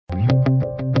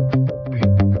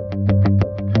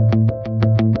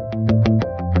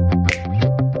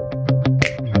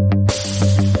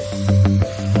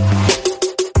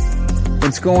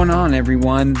going on,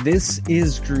 everyone? This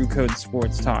is Drew Code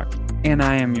Sports Talk, and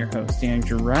I am your host,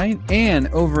 Andrew Wright. And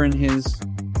over in his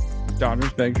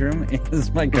daughter's bedroom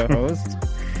is my co-host,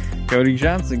 Cody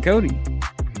Johnson. Cody.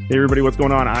 Hey, everybody, what's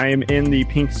going on? I am in the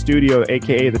Pink Studio,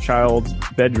 a.k.a. the child's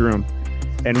bedroom,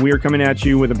 and we are coming at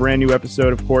you with a brand new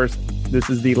episode, of course. This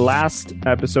is the last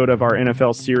episode of our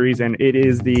NFL series, and it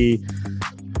is the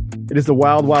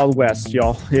Wild Wild West,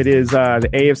 y'all. It is the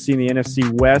AFC and the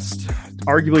NFC West,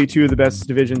 arguably two of the best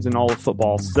divisions in all of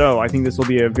football. So I think this will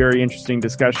be a very interesting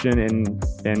discussion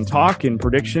and talk and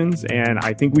predictions, and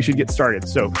I think we should get started.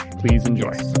 So please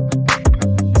enjoy.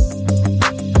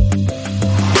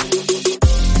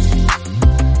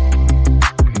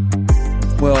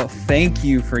 Well, thank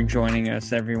you for joining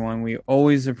us, everyone. We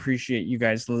always appreciate you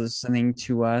guys listening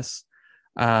to us.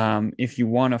 If you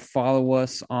want to follow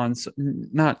us on,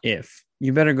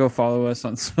 you better go follow us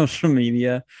on social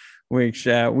media, which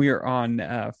we are on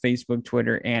Facebook,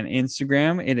 Twitter, and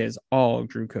Instagram. It is all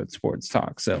Drew Code Sports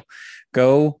Talk. So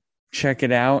go check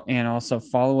it out and also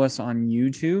follow us on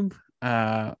YouTube.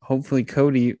 Hopefully,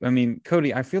 Cody,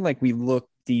 I feel like we look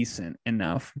decent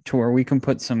enough to where we can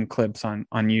put some clips on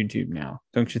YouTube now.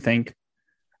 Don't you think?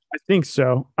 I think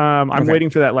so. I'm waiting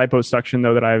for that liposuction,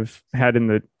 though, that I've had in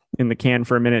the can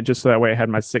for a minute, just so that way I had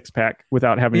my six-pack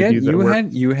without having to do the work.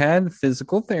 You had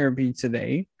physical therapy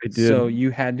today. I did. So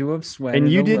you had to have sweated.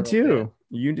 And you did too.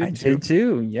 I did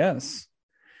too. Yes.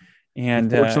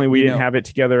 And unfortunately, we didn't have it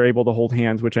together, able to hold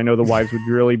hands, which I know the wives would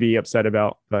really be upset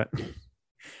about. But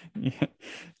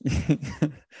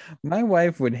my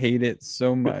wife would hate it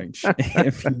so much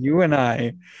if you and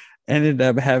I ended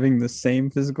up having the same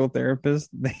physical therapist.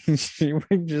 She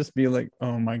would just be like,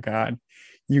 "Oh my God,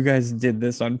 you guys did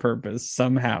this on purpose.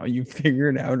 Somehow you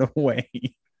figured out a way."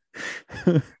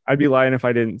 I'd be lying if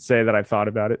I didn't say that I thought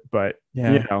about it, but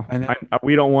yeah,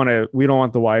 we don't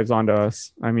want the wives onto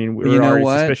us. I mean, we're already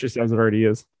suspicious as it already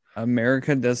is.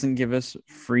 America doesn't give us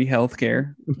free health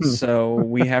care, so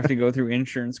we have to go through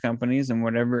insurance companies, and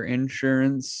whatever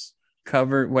insurance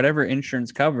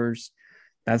covers,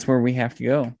 that's where we have to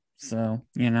go. So,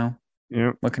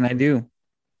 what can I do?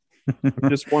 I'm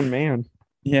just one man.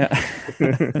 Yeah.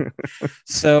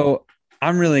 So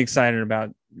I'm really excited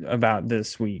about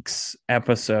this week's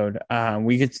episode.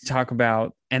 We get to talk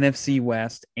about NFC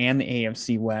West and the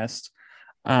AFC West.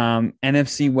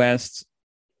 NFC West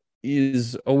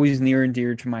is always near and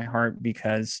dear to my heart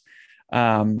because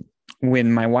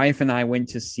when my wife and I went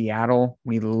to Seattle,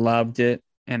 we loved it.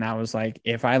 And I was like,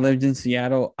 if I lived in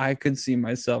Seattle, I could see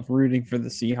myself rooting for the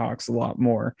Seahawks a lot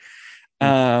more.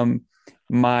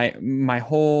 My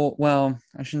whole, well,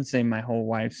 I shouldn't say my whole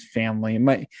wife's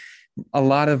family. A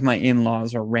lot of my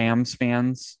in-laws are Rams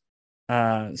fans.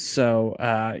 So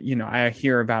I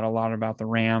hear a lot about the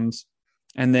Rams.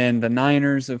 And then the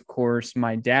Niners, of course.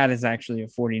 My dad is actually a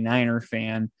 49er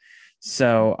fan.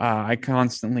 So I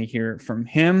constantly hear it from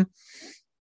him.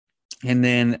 And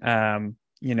then,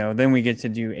 then we get to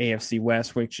do AFC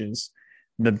West, which is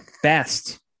the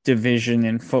best division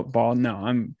in football. No,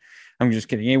 I'm just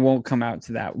kidding. It won't come out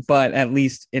to that, but at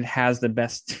least it has the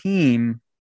best team,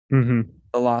 the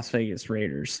Las Vegas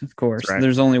Raiders. Of course, right.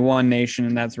 There's only one nation,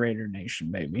 and that's Raider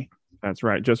Nation, baby. That's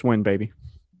right. Just win, baby.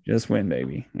 Just win,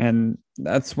 baby. And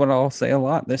that's what I'll say a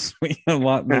lot this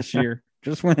year.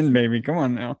 Just win, baby. Come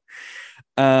on now.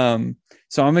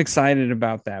 So I'm excited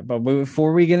about that. But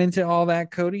before we get into all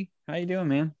that, Cody, how you doing,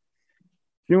 man?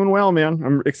 Doing well, man.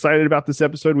 I'm excited about this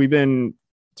episode. We've been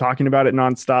talking about it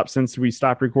nonstop since we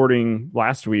stopped recording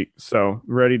last week. So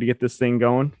ready to get this thing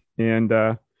going. And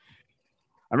I'm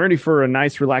ready for a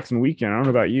nice, relaxing weekend. I don't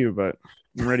know about you, but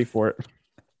I'm ready for it.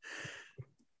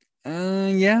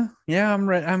 Yeah, I'm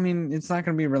ready. I mean, it's not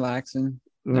going to be relaxing.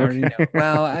 I already know.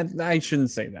 Well, I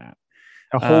shouldn't say that.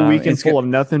 A whole weekend full of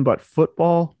nothing but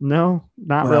football? No,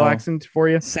 not relaxing for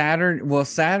you?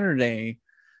 Saturday,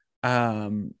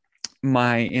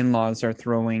 my in-laws are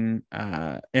throwing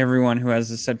everyone who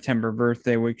has a September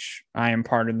birthday, which I am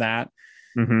part of that.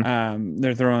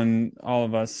 They're throwing all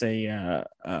of us a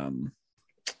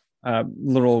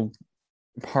little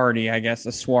party, I guess,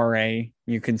 a soiree,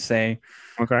 you could say.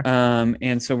 Okay.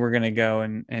 And so we're gonna go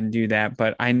and do that.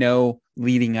 But I know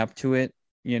leading up to it,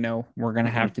 we're gonna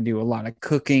have to do a lot of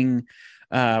cooking.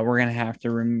 We're gonna have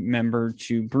to remember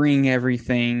to bring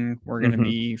everything. We're gonna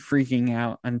be freaking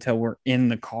out until we're in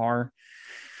the car.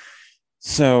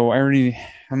 So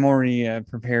I'm already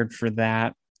prepared for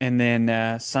that. And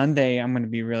then Sunday, I'm going to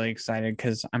be really excited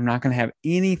because I'm not going to have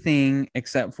anything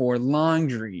except for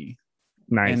laundry.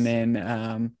 Nice. And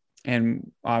then,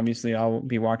 and obviously I'll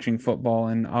be watching football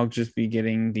and I'll just be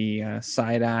getting the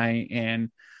side eye and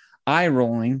eye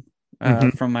rolling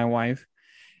from my wife.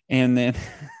 And then,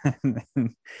 and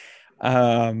then,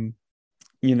 um,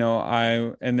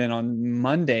 and then on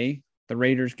Monday the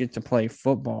Raiders get to play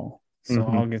football, so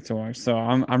Mm-hmm. I'll get to watch. So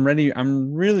I'm ready.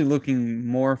 I'm really looking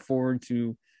more forward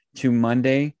to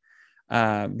Monday,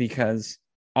 because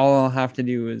all I'll have to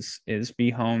do is be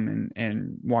home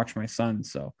and watch my son.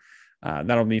 So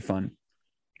that'll be fun.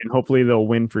 And hopefully they'll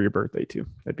win for your birthday too.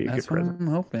 That'd be a good That's what present. I'm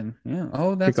hoping. Yeah. Oh,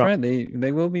 Kick that's off. right.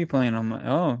 They will be playing on my.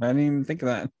 Oh, I didn't even think of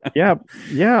that. Yeah,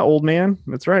 yeah, old man.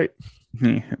 That's right.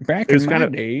 Back It was in kind my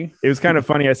of day. it was kind of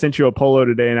funny. I sent you a polo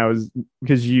today, and I was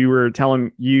because you were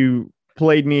telling you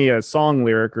played me a song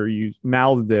lyric or you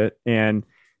mouthed it, and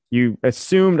you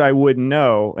assumed I wouldn't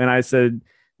know, and I said,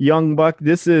 "Young buck,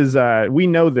 this is we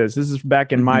know this. This is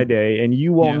back in my Mhm. day, and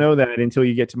you won't Yeah. know that until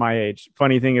you get to my age."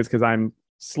 Funny thing is, because I'm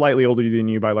slightly older than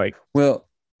you by like Well,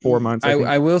 4 months, I think.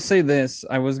 I will say this.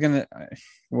 I was gonna.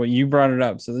 Well, you brought it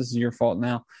up, so this is your fault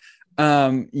now.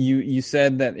 You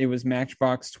said that it was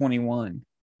Matchbox 21,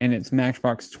 and it's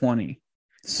Matchbox 20.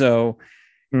 So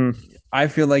Mm. I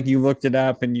feel like you looked it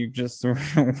up and you just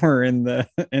were in the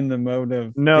mode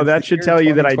of No, it's that the should year tell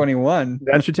you that 2021.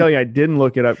 that should tell you I didn't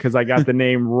look it up because I got the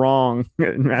name wrong.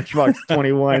 Matchbox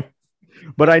 21.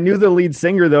 But I knew the lead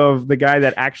singer though of the guy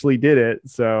that actually did it.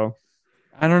 So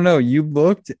I don't know. You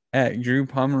looked at Drew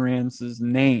Pomerantz's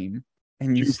name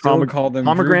and you Drew still called him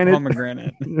Drew pomegranate,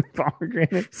 Pomegranate.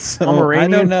 pomegranate, So I don't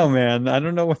Pomeranian. know, man. I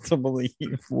don't know what to believe.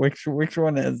 Which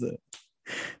one is it?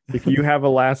 If you have a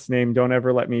last name, don't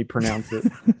ever let me pronounce it.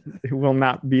 It will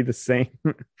not be the same.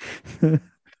 You I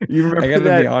remember gotta be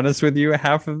that? honest with you.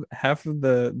 Half of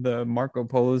the Marco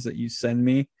Polos that you send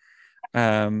me,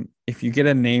 if you get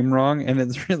a name wrong and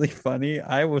it's really funny,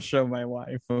 I will show my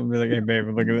wife. I'll be like, "Hey, babe,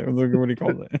 look at it. Look at what he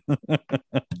called it."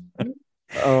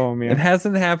 Oh It man.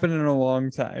 hasn't happened in a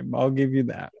long time. I'll give you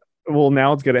that. Well,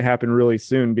 now it's going to happen really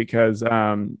soon because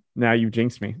now you've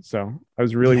jinxed me. So I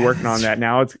was really Yeah, working on that's that.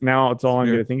 Now it's all I'm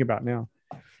going true. to think about now.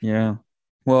 Yeah.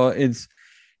 Well,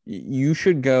 you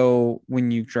should go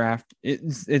when you draft.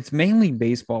 It's mainly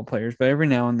baseball players, but every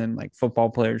now and then like football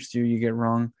players too, you get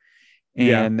wrong.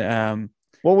 Yeah. And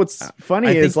Well, what's I funny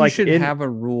is think you like should in have a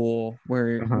rule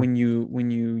where uh-huh. when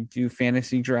you do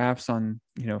fantasy drafts on,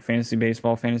 fantasy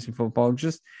baseball, fantasy football,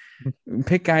 just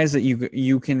pick guys that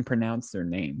you can pronounce their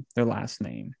name, their last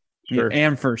name, Sure,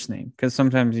 and first name, because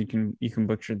sometimes you can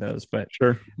butcher those, but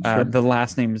sure, sure. the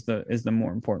last name is the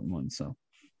more important one. So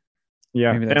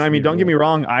Yeah. maybe And that I should mean, be a don't get me rule.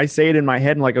 wrong. I say it in my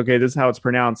head and like, okay, this is how it's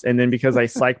pronounced. And then because I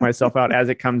psych myself out as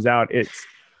it comes out, it's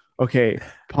okay,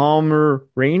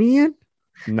 Pomeranian?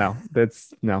 No,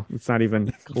 no, it's not even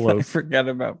I close. forgot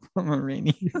about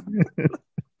Pomeranian.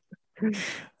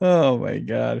 Oh my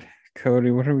God,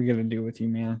 Cody, what are we gonna do with you,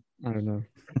 man? I don't know.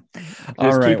 All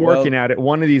Just keep right, working well, at it.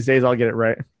 One of these days I'll get it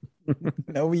right.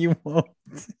 no, you won't.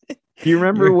 Do you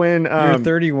remember You're when you're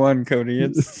 31, Cody.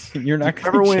 do You're you not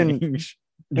gonna remember when change.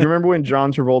 do you remember when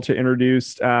John Travolta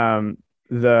introduced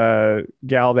the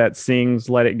gal that sings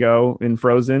Let It Go in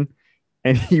Frozen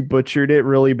and he butchered it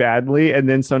really badly and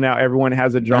then so now everyone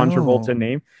has a John Travolta No,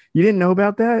 name. You didn't know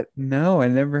about that? no, I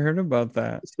never heard about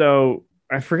that. So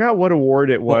I forgot what award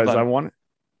it Hold was. I on, want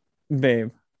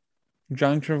babe.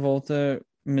 John Travolta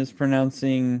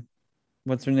mispronouncing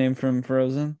what's her name from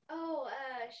Frozen? Oh,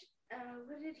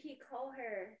 what did he call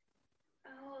her?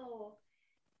 Oh,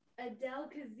 Adele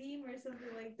Kazim or something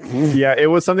like that. yeah, it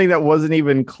was something that wasn't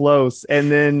even close.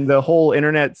 And then the whole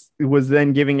internet was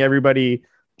then giving everybody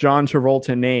John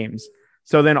Travolta names.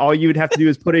 So then all you'd have to do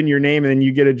is put in your name and then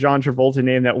you get a John Travolta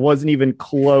name that wasn't even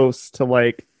close to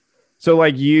like so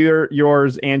like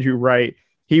yours, Andrew Wright,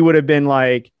 he would have been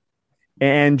like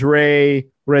Andre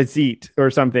Razit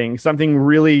or something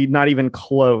really not even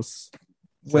close.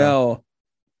 So Well,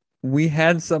 we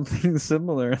had something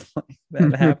similar like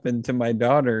that happen to my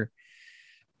daughter.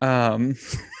 Um,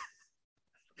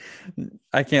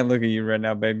 I can't look at you right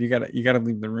now, babe. You gotta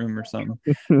leave the room or something.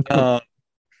 Uh,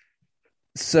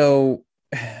 so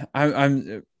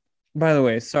I'm by the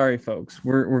way, sorry folks.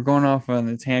 We're going off on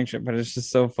the tangent, but it's just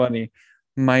so funny.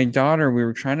 My daughter, we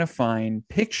were trying to find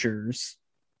pictures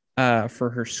for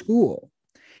her school.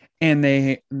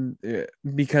 And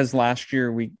because last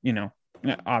year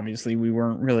obviously we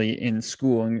weren't really in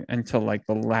school until like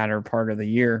the latter part of the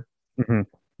year. mhm.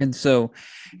 And so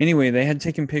anyway, they had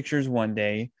taken pictures one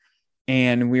day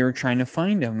and we were trying to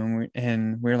find them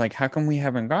and we were like, how come we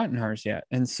haven't gotten ours yet?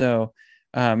 And so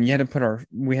we had to put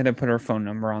our phone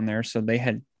number on there. So they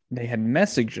had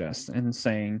messaged us and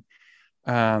saying,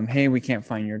 hey, we can't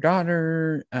find your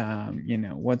daughter.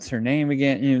 What's her name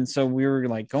again? And so we were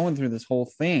like going through this whole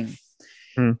thing.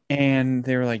 Hmm. And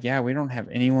they were like, yeah, we don't have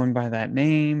anyone by that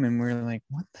name. And we are like,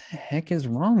 what the heck is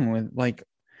wrong with like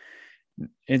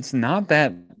it's not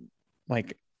that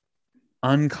like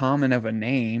uncommon of a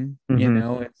name,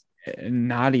 Mhm. it's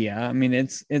Nadia. I mean,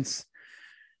 it's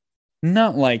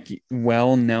not like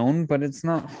well known, but it's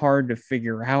not hard to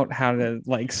figure out how to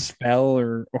like spell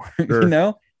or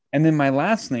Sure. And then my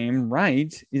last name,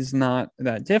 Wright, is not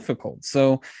that difficult.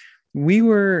 So we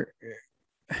were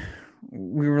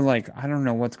we were like, I don't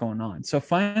know what's going on. So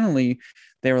finally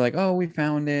they were like, oh, we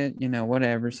found it,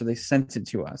 whatever. So they sent it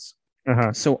to us.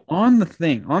 Uh-huh. So on the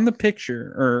thing, on the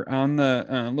picture or on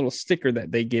the little sticker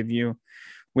that they give you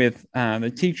with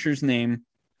the teacher's name,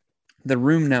 the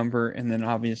room number, and then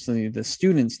obviously the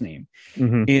student's name,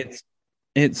 Mhm.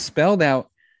 it's spelled out.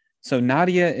 So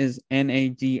Nadia is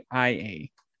Nadia. Okay,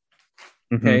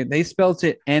 Mhm. they spelled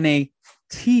it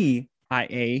Natia,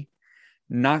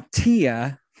 not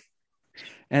Tia,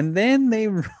 and then they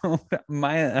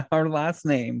wrote our last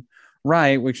name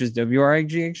right, which is Wright.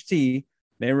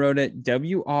 They wrote it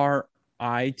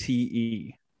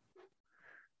Write.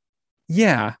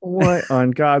 Yeah. What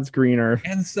on God's green earth?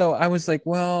 And so I was like,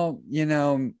 well,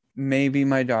 maybe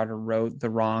my daughter wrote the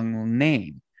wrong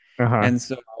name. Uh-huh. And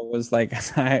so I was like,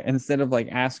 instead of like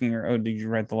asking her, oh, did you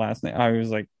write the last name? I was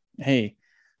like, hey,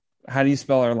 how do you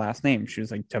spell our last name? She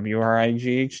was like, Wright.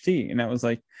 And I was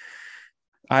like,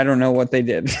 I don't know what they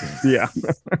did. Yeah.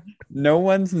 No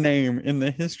one's name in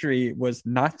the history was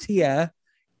Natia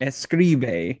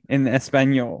Escribe in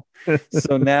Espanol.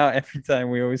 So now every time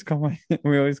we always call my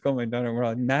daughter, we're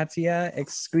like Natia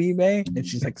Escribe, and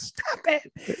she's like, "Stop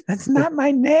it! That's not my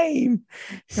name."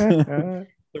 So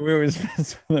we always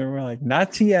mess with her. We're like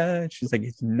Natia. She's like,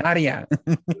 "It's Nadia."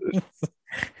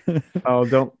 Oh,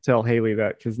 don't tell Haley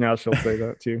that because now she'll say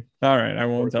that too. All right, I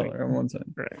won't Poor tell thing. her. I won't tell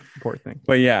her. Right. Poor thing.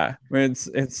 But yeah,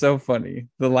 it's so funny.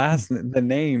 The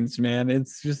names, man.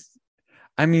 It's just,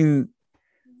 I mean,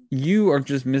 you are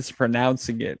just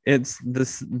mispronouncing it. It's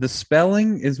the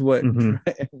spelling is what Mhm.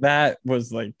 that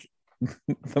was like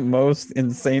the most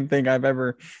insane thing I've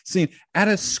ever seen at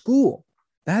a school.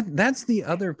 That's the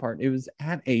other part. It was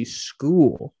at a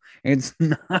school. It's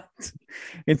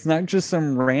not just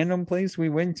some random place we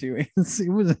went to. It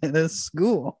was at a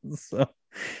school. So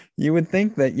you would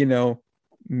think that,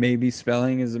 maybe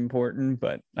spelling is important,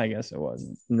 but I guess it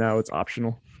wasn't. No, it's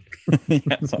optional. Yeah,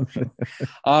 it's optional.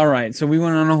 All right. So we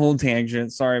went on a whole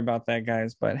tangent. Sorry about that,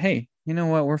 guys. But hey, you know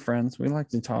what? We're friends. We like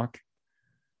to talk.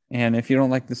 And if you don't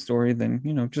like the story,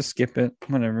 then, just skip it.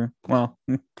 Whatever. Well,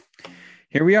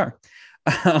 here we are.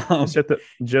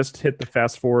 Just hit the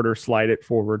fast forward or slide it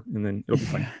forward, and then it'll be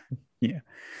fine. Yeah.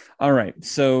 All right.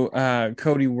 So,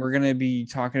 Cody, we're going to be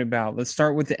talking about, let's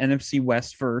start with the NFC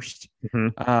West first.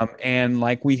 Mhm. And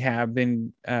like we have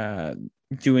been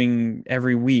doing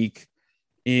every week,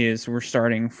 is we're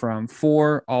starting from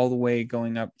 4 all the way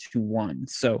going up to 1.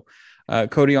 So,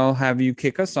 Cody, I'll have you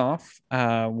kick us off.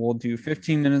 We'll do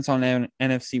 15 minutes on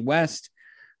NFC West.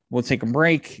 We'll take a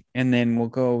break, and then we'll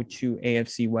go to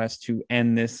AFC West to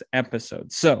end this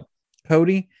episode. So,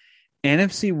 Cody,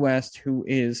 NFC West, who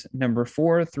is number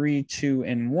 4, 3, 2,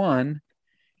 and 1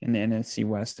 in the NFC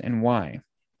West, and why?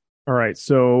 All right.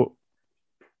 So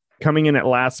coming in at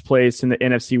last place in the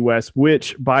NFC West,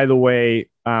 which, by the way,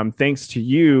 thanks to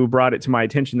you, brought it to my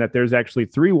attention that there's actually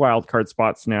 3 wild card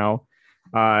spots now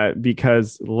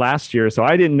because last year, so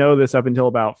I didn't know this up until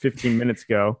about 15 minutes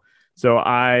ago. So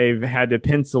I've had to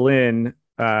pencil in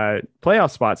playoff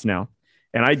spots now,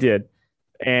 and I did.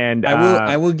 And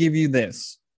I will give you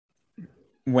this.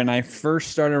 When I first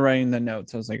started writing the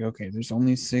notes, I was like, okay, there's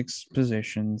only 6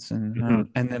 positions. And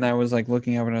then I was like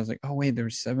looking up and I was like, oh, wait, there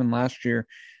was 7 last year.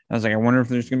 I was like, I wonder if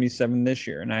there's going to be 7 this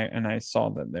year. And I saw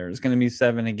that there's going to be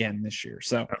 7 again this year.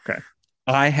 So okay.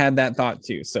 I had that thought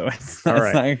too. So it's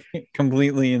not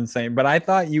completely insane, but I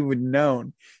thought you would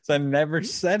know. So I never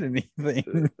said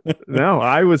anything. No,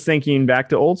 I was thinking back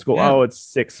to old school. Yeah. Oh, it's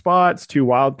 6 spots, 2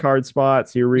 wild card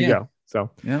spots. Here we go. So,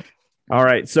 yeah. All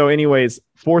right. So anyways,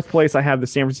 4th place, I have the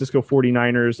San Francisco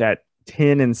 49ers at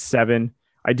 10-7.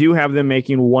 I do have them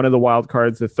making one of the wild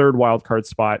cards, the 3rd wild card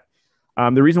spot.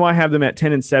 The reason why I have them at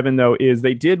 10-7, though, is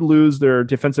they did lose their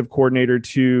defensive coordinator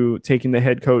to taking the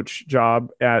head coach job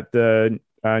at the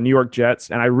New York Jets.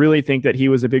 And I really think that he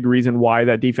was a big reason why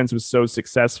that defense was so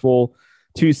successful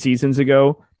 2 seasons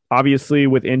ago. Obviously,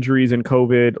 with injuries and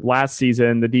COVID last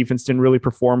season, the defense didn't really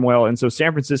perform well. And so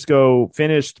San Francisco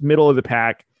finished middle of the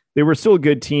pack. They were still a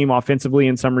good team offensively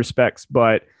in some respects,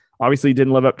 but obviously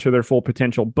didn't live up to their full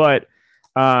potential. But,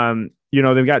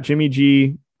 they've got Jimmy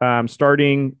G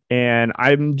starting, and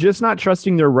I'm just not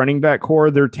trusting their running back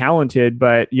core. They're talented,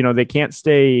 but, they can't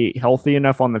stay healthy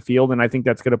enough on the field, and I think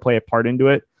that's going to play a part into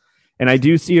it. And I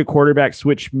do see a quarterback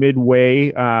switch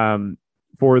midway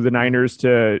for the Niners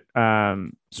to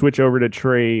switch over to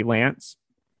Trey Lance.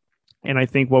 And I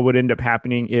think what would end up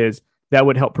happening is that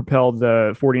would help propel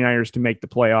the 49ers to make the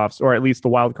playoffs, or at least the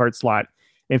wild card slot,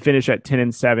 and finish at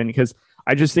 10-7. Because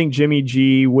I just think Jimmy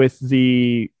G with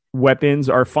the weapons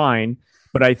are fine,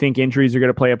 but I think injuries are going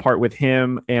to play a part with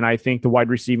him. And I think the wide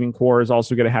receiving core is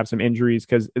also going to have some injuries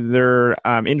because they're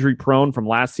injury prone from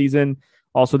last season.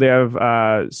 Also, they have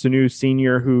Sanu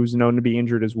Sr., who's known to be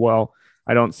injured as well.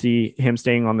 I don't see him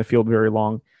staying on the field very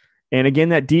long. And again,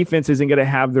 that defense isn't going to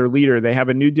have their leader. They have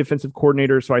a new defensive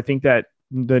coordinator. So I think that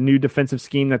the new defensive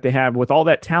scheme that they have with all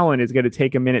that talent is going to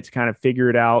take a minute to kind of figure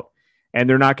it out. And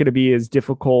they're not going to be as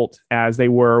difficult as they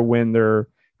were when their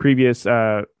previous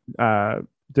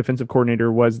defensive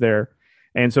coordinator was there.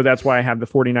 And so that's why I have the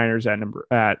 49ers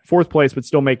at fourth place, but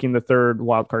still making the third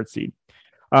wildcard seed.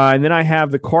 And then I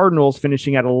have the Cardinals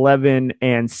finishing at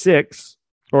 11-6.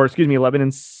 Or excuse me,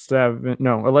 11-7.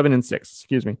 No, 11-6.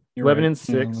 Excuse me,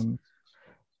 11-6.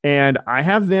 And I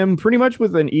have them pretty much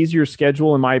with an easier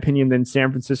schedule, in my opinion, than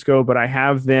San Francisco. But I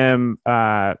have them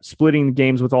splitting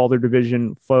games with all their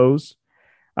division foes.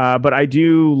 But I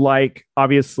do like,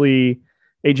 obviously,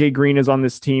 AJ Green is on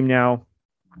this team now.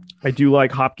 I do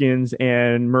like Hopkins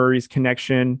and Murray's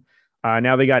connection.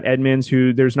 Now they got Edmonds,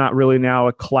 who there's not really now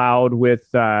a cloud with,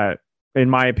 in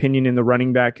my opinion, in the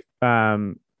running back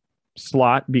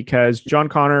slot, because John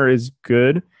Connor is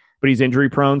good, but he's injury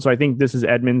prone. So I think this is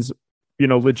Edmonds,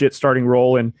 legit starting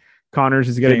role, and Connors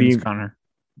is going to be Connor.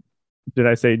 Did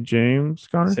I say James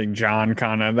Connor? Say John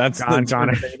Connor. That's John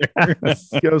Connor.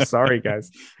 So sorry,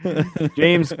 guys.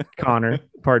 James Connor.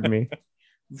 Pardon me.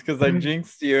 It's because I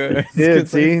jinxed you.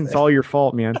 It's all your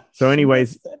fault, man. So,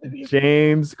 anyways,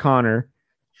 James Connor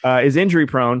is injury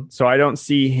prone, so I don't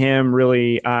see him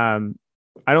really. I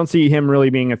don't see him really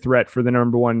being a threat for the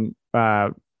number one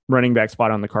running back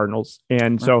spot on the Cardinals.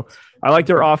 And so I like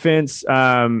their offense.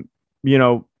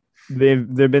 They've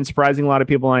been surprising a lot of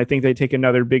people, and I think they take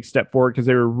another big step forward because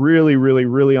they were really, really,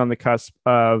 really on the cusp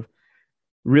of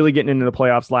really getting into the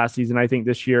playoffs last season. I think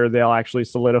this year they'll actually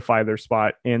solidify their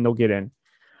spot and they'll get in.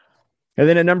 And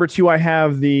then at number 2, I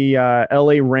have the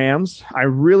LA Rams. I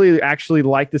really actually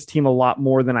like this team a lot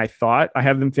more than I thought. I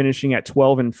have them finishing at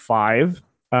 12-5.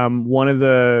 One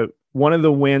of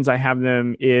the wins I have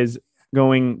them is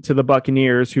going to the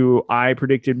Buccaneers, who I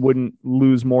predicted wouldn't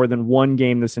lose more than one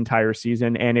game this entire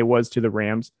season, and it was to the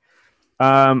Rams.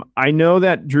 I know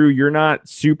that, Drew, you're not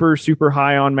super, super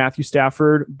high on Matthew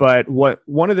Stafford, but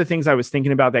one of the things I was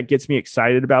thinking about that gets me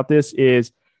excited about this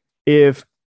is if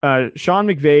Sean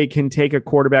McVay can take a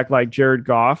quarterback like Jared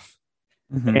Goff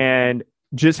and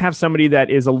just have somebody that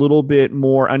is a little bit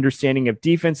more understanding of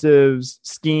defensive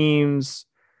schemes,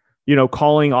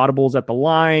 calling audibles at the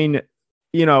line,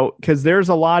 because there's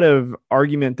a lot of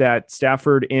argument that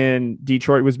Stafford in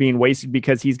Detroit was being wasted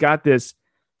because he's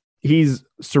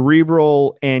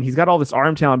cerebral and he's got all this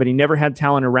arm talent, but he never had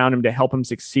talent around him to help him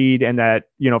succeed. And that,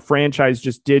 franchise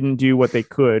just didn't do what they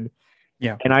could.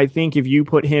 Yeah. And I think if you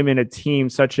put him in a team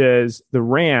such as the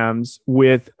Rams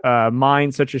with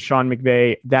minds such as Sean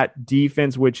McVay, that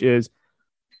defense, which is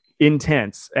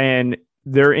intense, and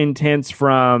they're intense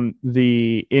from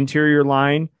the interior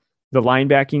line, the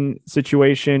linebacking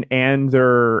situation, and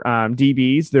their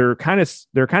DBs, they're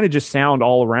kind of just sound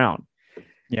all around.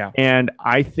 Yeah. And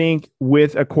I think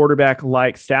with a quarterback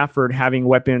like Stafford having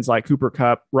weapons like Cooper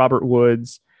Kupp, Robert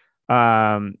Woods,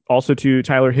 also to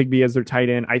Tyler Higbee as their tight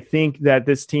end, I think that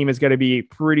this team is going to be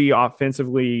pretty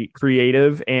offensively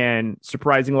creative and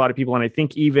surprising a lot of people. And I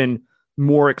think even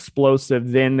more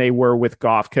explosive than they were with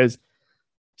Goff, because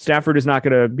Stafford is not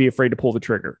going to be afraid to pull the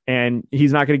trigger, and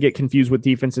he's not going to get confused with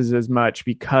defenses as much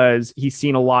because he's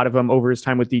seen a lot of them over his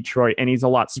time with Detroit, and he's a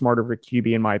lot smarter for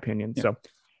QB, in my opinion. Yeah.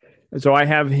 So I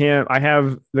have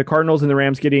the Cardinals and the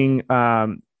Rams getting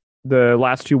the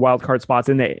last 2 wild card spots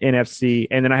in the NFC.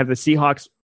 And then I have the Seahawks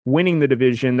winning the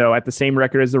division, though, at the same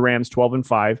record as the Rams,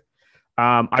 12-5.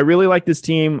 I really like this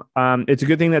team. It's a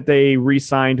good thing that they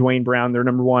re-signed Dwayne Brown, their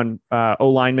number 1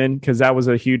 O-lineman, because that was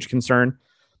a huge concern.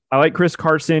 I like Chris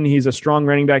Carson. He's a strong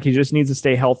running back. He just needs to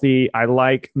stay healthy. I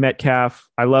like Metcalf.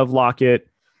 I love Lockett.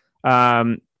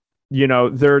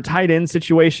 Their tight end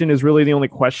situation is really the only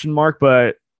question mark,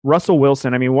 but Russell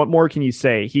Wilson, I mean, what more can you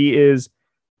say? He is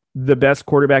the best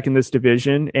quarterback in this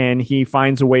division, and he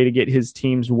finds a way to get his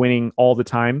teams winning all the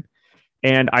time.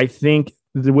 And I think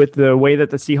with the way that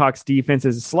the Seahawks defense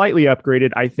is slightly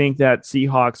upgraded, I think that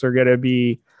Seahawks are going to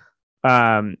be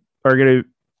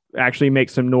actually make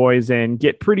some noise and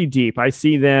get pretty deep. I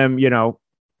see them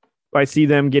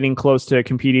getting close to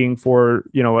competing for,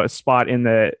 a spot in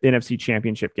the NFC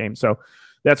Championship game. So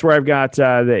that's where I've got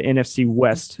the NFC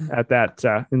West at that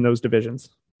in those divisions.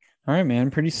 All right,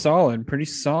 man. Pretty solid. Pretty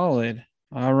solid.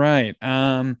 All right.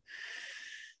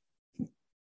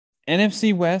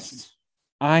 NFC West,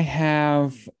 I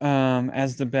have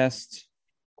as the best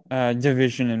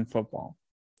division in football.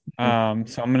 So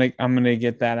I'm gonna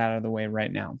get that out of the way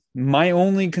right now. My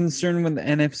only concern with the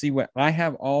NFC West, I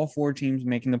have all 4 teams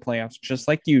making the playoffs, just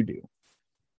like you do.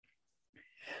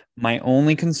 My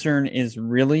only concern is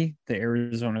really the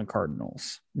Arizona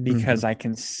Cardinals, because I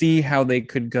can see how they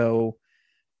could go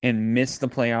and miss the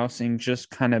playoffs and just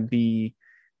kind of be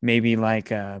maybe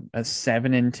like a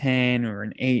 7-10 or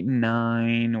an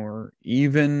 8-9, or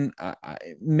even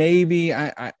maybe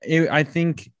I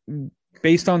think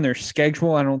based on their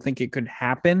schedule, I don't think it could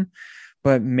happen,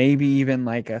 but maybe even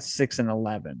like a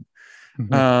 6-11.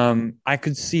 I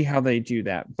could see how they do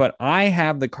that, but I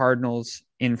have the Cardinals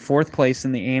in 4th place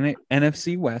in the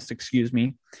NFC West, excuse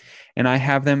me, and I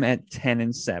have them at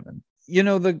 10-7. You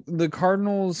know, the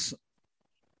Cardinals,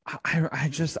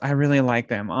 I really like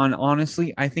them.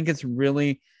 Honestly, I think it's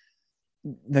really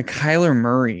the Kyler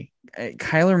Murray.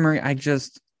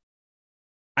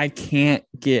 I can't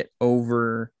get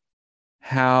over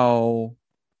how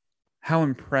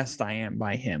impressed I am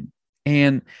by him.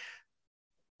 And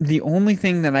the only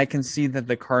thing that I can see that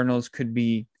the Cardinals could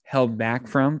be held back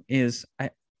from is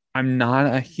I'm not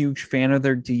a huge fan of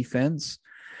their defense.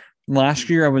 Last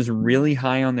year, I was really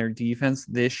high on their defense.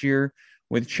 This year,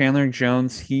 with Chandler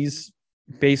Jones, he's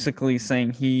basically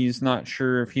saying he's not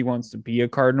sure if he wants to be a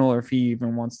Cardinal or if he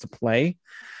even wants to play.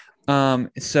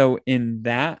 So in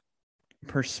that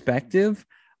perspective,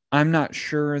 I'm not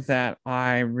sure that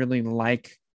I really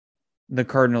like the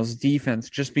Cardinals defense,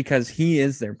 just because he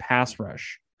is their pass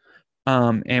rush.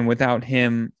 And without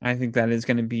him, I think that is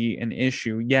going to be an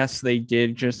issue. Yes, they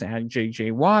did just add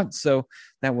JJ Watt, so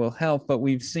that will help, but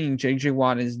we've seen JJ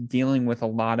Watt is dealing with a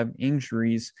lot of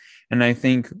injuries. And I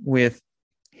think with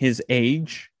his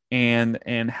age and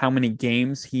how many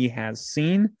games he has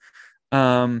seen,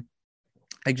 I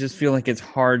just feel like it's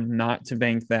hard not to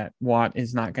bank that Watt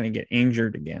is not going to get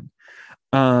injured again.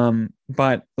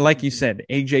 But like you said,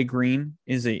 AJ Green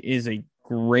is a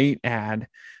great add.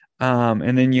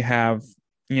 And then you have,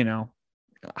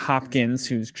 Hopkins,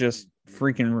 who's just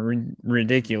freaking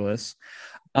ridiculous.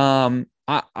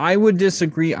 I would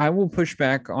disagree. I will push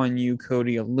back on you,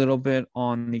 Cody, a little bit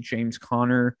on the James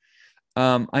Conner.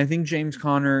 I think James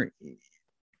Conner,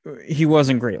 he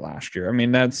wasn't great last year. I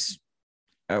mean,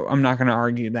 I'm not going to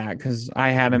argue that, because I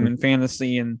had him in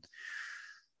fantasy and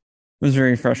was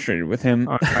very frustrated with him.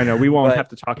 I know we won't have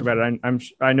to talk about it.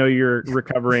 I know you're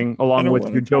recovering along with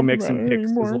your Joe Mixon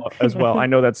picks as well. I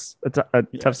know that's a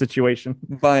tough situation,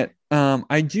 but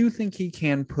I do think he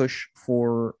can push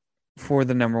for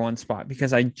the number 1 spot,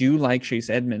 because I do like Chase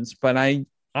Edmonds, but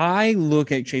I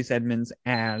look at Chase Edmonds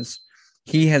as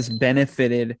he has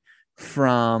benefited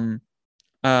from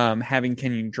having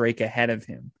Kenyon Drake ahead of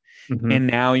him, and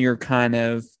now you're kind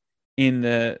of in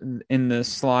the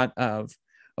slot of,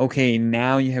 okay,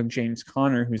 now you have James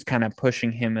Conner, who's kind of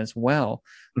pushing him as well.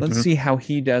 Let's see how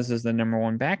he does as the number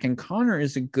 1 back. And Conner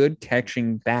is a good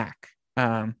catching back.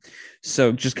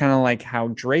 So just kind of like how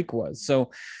Drake was. So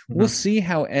we'll see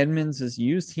how Edmonds is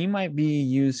used. He might be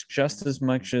used just as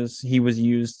much as he was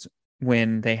used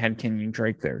when they had Kenyon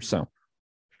Drake there. So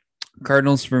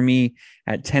Cardinals for me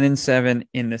at 10-7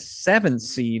 in the 7th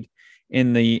seed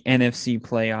in the NFC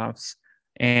playoffs,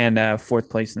 and 4th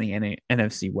place in the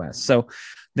NFC West. So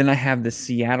then I have the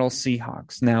Seattle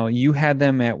Seahawks. Now, you had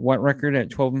them at what record? At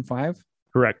 12-5?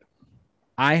 Correct.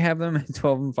 I have them at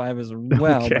 12-5 as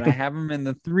well, but I have them in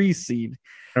the 3 seed.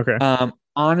 Okay.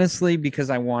 Honestly, because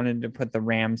I wanted to put the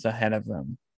Rams ahead of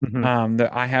them.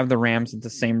 I have the Rams at the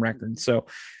same record. So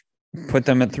put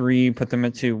them at 3, put them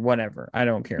at 2, whatever. I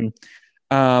don't care.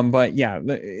 But yeah,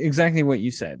 exactly what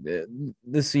you said. The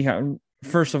Seahawks.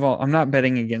 First of all, I'm not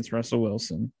betting against Russell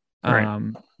Wilson.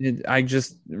 Right.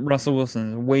 Russell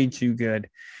Wilson is way too good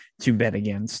to bet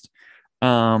against.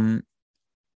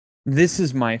 This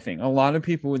is my thing. A lot of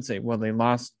people would say, well, they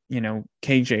lost,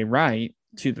 KJ Wright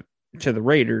to the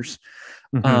Raiders.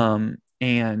 What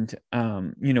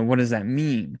does that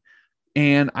mean?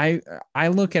 And I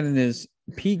look at it as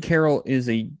Pete Carroll is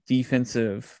a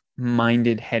defensive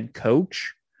minded head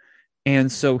coach.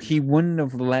 And so he wouldn't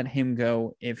have let him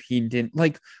go if he didn't.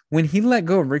 Like when he let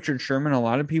go of Richard Sherman, a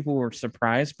lot of people were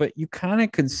surprised, but you kind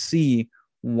of could see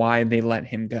why they let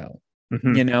him go.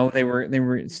 They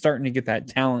were starting to get that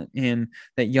talent in,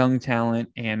 that young talent,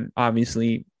 and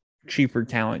obviously cheaper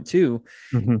talent too.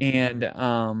 And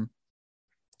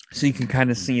so you can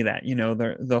kind of see that,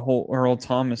 the whole Earl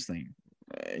Thomas thing.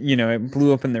 it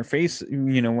blew up in their face,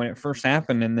 when it first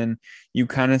happened. And then you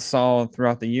kind of saw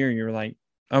throughout the year, you're like,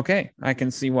 okay, I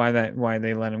can see why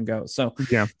they let him go. So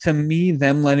Yeah. to me,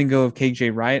 them letting go of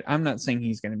KJ Wright, I'm not saying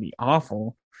he's going to be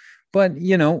awful, but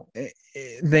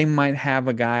they might have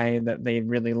a guy that they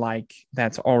really like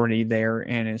that's already there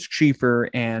and is cheaper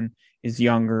and is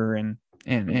younger and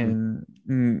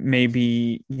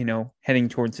maybe heading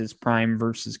towards his prime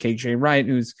versus KJ Wright,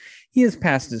 he is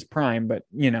past his prime, but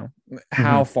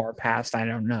how far past I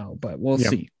don't know, but we'll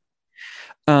see.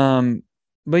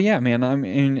 But yeah, man, I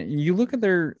mean, you look at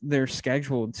their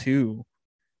schedule too.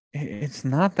 It's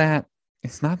not that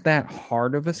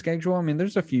hard of a schedule. I mean,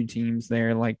 there's a few teams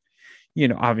there, like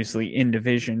obviously in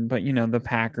division, but the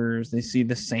Packers, they see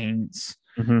the Saints,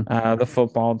 the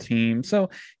football team.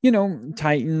 So,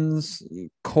 Titans,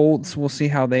 Colts, we'll see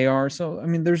how they are. So, I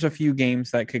mean, there's a few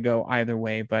games that could go either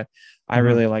way, but I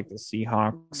really like the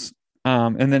Seahawks.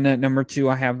 And then at number 2,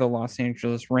 I have the Los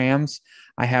Angeles Rams.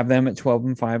 I have them at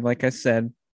 12-5. Like I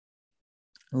said,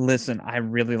 listen, I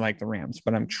really like the Rams,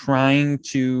 but I'm trying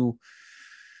to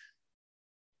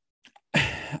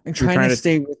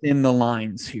stay within the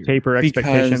lines here. Taper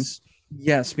expectations.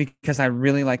 Yes, because I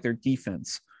really like their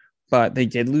defense. But they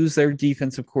did lose their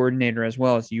defensive coordinator as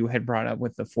well, as you had brought up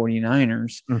with the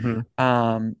 49ers.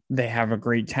 They have a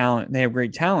great talent. They have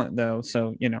great talent, though.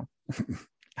 So,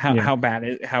 how bad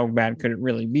could it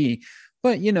really be?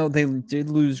 But, they did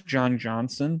lose John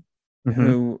Johnson,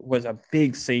 who was a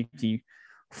big safety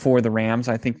for the Rams.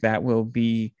 I think that will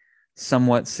be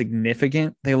somewhat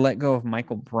significant. They let go of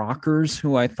Michael Brockers,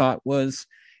 who I thought was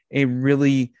a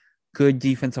really good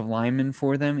defensive lineman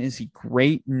for them. Is he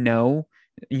great? No.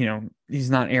 He's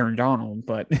not Aaron Donald,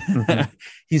 but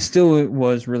he still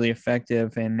was really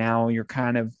effective. And now you're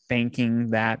kind of banking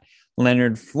that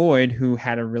Leonard Floyd, who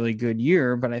had a really good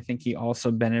year, but I think he also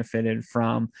benefited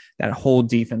from that whole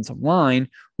defensive line.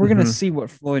 We're going to see what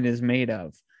Floyd is made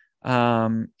of.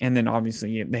 And then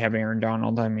obviously they have Aaron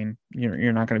Donald. I mean,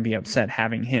 you're not going to be upset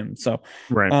having him. So,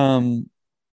 right.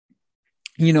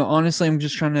 Honestly, I'm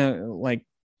just trying to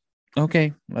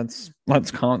okay, let's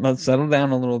settle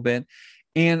down a little bit.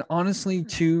 And honestly,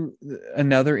 too,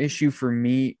 another issue for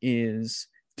me is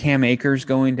Cam Akers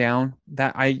going down.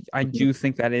 That I do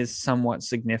think that is somewhat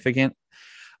significant.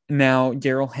 Now,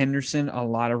 Darrell Henderson, a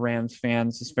lot of Rams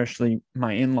fans, especially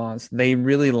my in-laws, they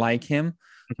really like him.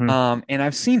 And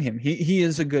I've seen him. He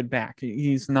is a good back.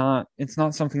 It's not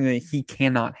something that he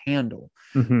cannot handle.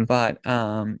 But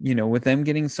with them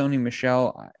getting Sony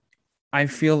Michel, I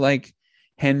feel like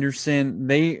Henderson,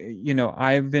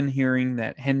 I've been hearing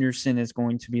that Henderson is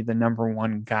going to be the number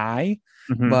 1 guy,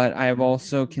 but I've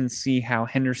also can see how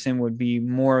Henderson would be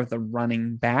more of the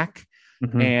running back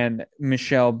and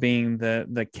Michel being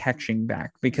the catching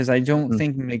back, because I don't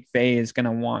think McVay is going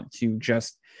to want to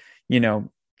just,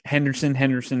 Henderson.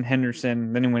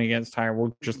 Then when he gets tired,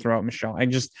 we'll just throw out Michel. I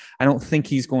don't think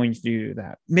he's going to do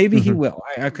that. Maybe he will.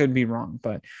 I could be wrong,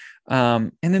 but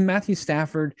and then Matthew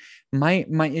Stafford. My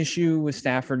issue with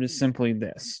Stafford is simply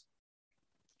this: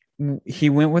 he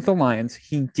went with the Lions.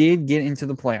 He did get into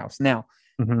the playoffs. Now,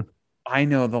 I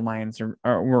know the Lions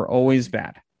were always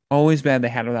bad. Always bad. They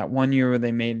had that one year where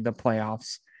they made the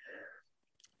playoffs.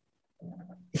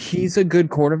 He's a good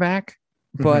quarterback,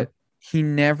 but he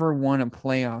never won a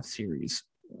playoff series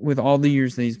with all the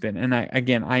years that he's been. And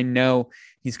I know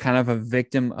he's kind of a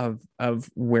victim of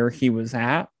where he was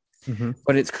at,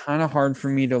 but it's kind of hard for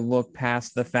me to look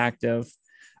past the fact of,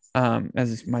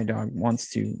 as my dog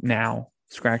wants to now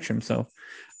scratch himself.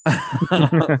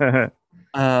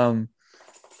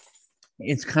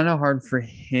 It's kind of hard for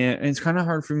him. It's kind of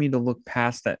hard for me to look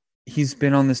past that. He's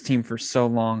been on this team for so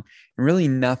long and really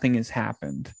nothing has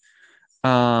happened.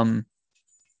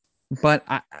 But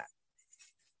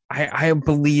I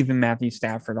believe in Matthew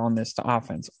Stafford on this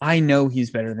offense. I know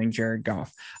he's better than Jared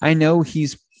Goff. I know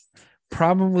he's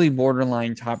probably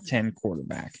borderline top 10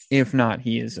 quarterback. If not,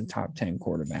 he is a top 10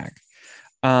 quarterback.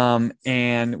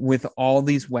 And with all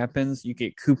these weapons, you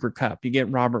get Cooper Kupp, you get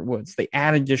Robert Woods. They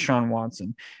added Deshaun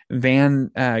Watson.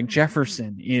 Van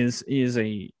Jefferson is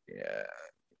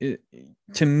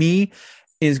to me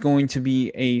is going to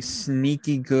be a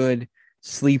sneaky good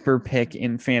sleeper pick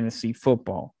in fantasy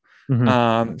football.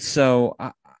 So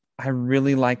I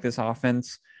really like this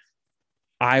offense.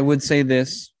 I would say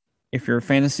this: if you're a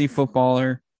fantasy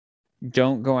footballer,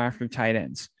 don't go after tight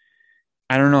ends.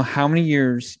 I don't know how many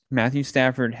years Matthew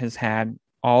Stafford has had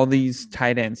all these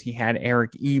tight ends. He had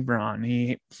Eric Ebron.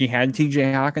 He had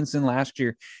TJ Hawkinson last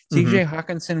year. TJ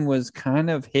Hawkinson was kind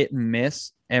of hit and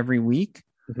miss every week.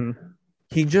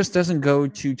 He just doesn't go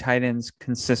to tight ends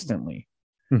consistently.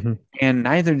 And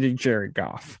neither did Jared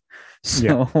Goff.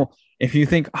 So if you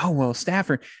think, oh well,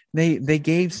 Stafford, they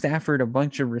gave Stafford a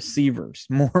bunch of receivers,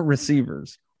 more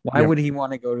receivers. Why would he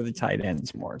want to go to the tight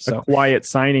ends more? So a quiet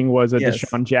signing was a yes.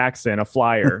 Deshaun Jackson, a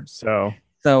flyer. So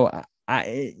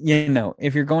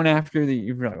if you're going after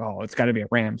you're like, oh, it's got to be a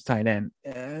Rams tight end.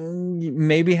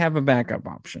 Maybe have a backup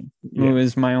option.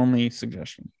 Is my only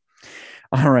suggestion.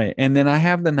 All right, and then I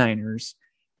have the Niners,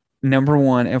 number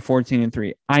 1 at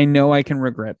 14-3. I know I can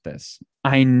regret this.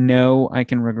 And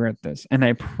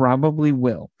I probably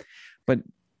will. But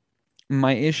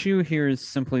my issue here is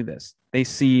simply this: they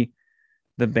see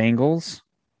the Bengals,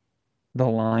 the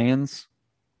Lions,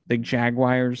 the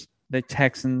Jaguars, the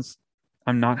Texans.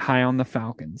 I'm not high on the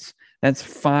Falcons. That's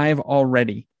 5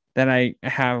 already that I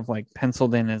have like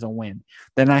penciled in as a win.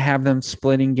 Then I have them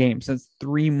splitting games. That's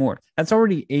 3 more. That's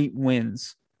already 8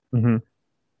 wins. Mm-hmm.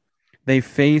 They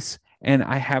face, and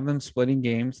I have them splitting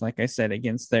games, like I said,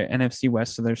 against the NFC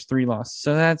West. So there's 3 losses.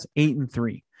 So that's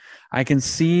 8-3. I can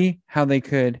see how they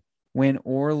could win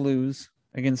or lose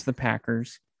against the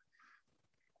Packers.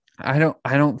 I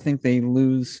don't think they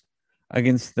lose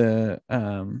against the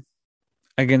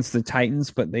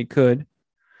Titans, but they could.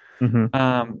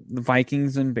 Mm-hmm. The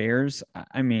Vikings and Bears,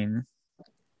 I mean,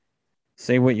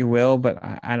 say what you will, but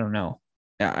I don't know.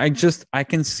 I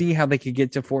can see how they could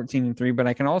get to 14-3, but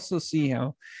I can also see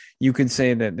how you could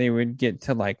say that they would get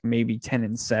to like maybe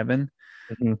 10-7.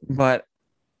 Mm-hmm. But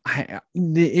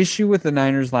the issue with the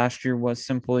Niners last year was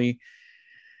simply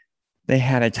they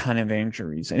had a ton of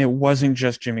injuries, and it wasn't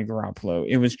just Jimmy Garoppolo.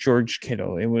 It was George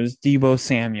Kittle. It was Deebo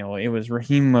Samuel. It was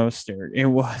Raheem Mostert. It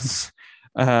was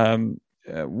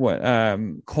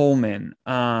Coleman.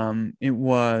 It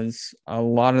was a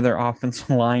lot of their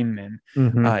offensive linemen.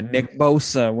 Mm-hmm. Nick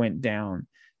Bosa went down.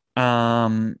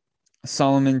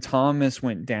 Solomon Thomas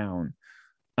went down.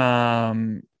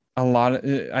 A lot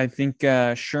of I think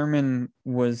Sherman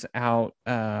was out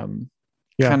kind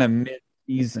of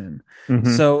mid-season.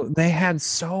 Mm-hmm. So they had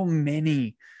so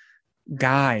many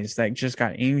guys that just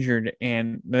got injured,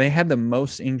 and they had the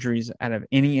most injuries out of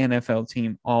any NFL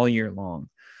team all year long.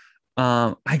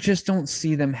 I just don't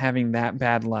see them having that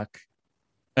bad luck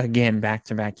again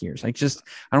back-to-back years. I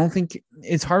don't think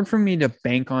it's hard for me to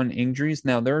bank on injuries.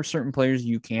 Now, there are certain players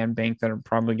you can bank that are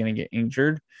probably going to get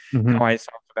injured. Mm-hmm. How I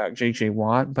talked about JJ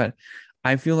Watt, but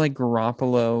I feel like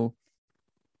Garoppolo,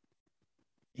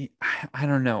 I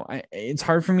don't know. It's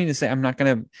hard for me to say.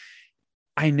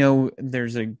 I know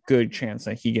there's a good chance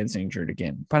that he gets injured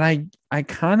again, but I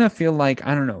kind of feel like,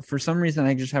 I don't know, for some reason,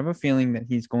 I just have a feeling that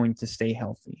he's going to stay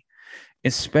healthy,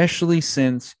 especially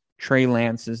since Trey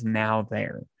Lance is now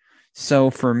there. So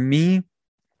for me,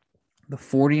 the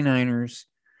 49ers,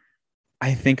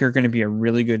 I think, are going to be a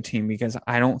really good team because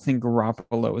I don't think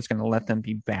Garoppolo is going to let them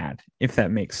be bad, if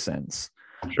that makes sense.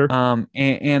 Sure.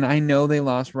 And I know they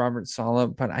lost Robert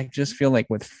Saleh, but I just feel like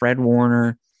with Fred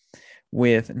Warner,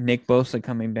 with Nick Bosa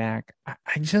coming back,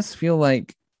 I just feel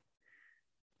like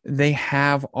they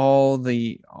have all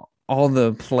the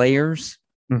players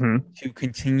to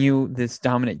continue this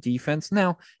dominant defense.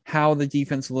 Now, how the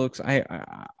defense looks,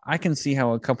 I can see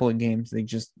how a couple of games they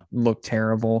just look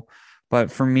terrible.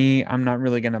 But for me, I'm not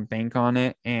really going to bank on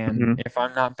it. And if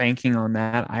I'm not banking on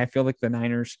that, I feel like the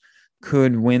Niners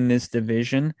could win this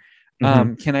division.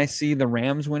 Can I see the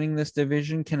Rams winning this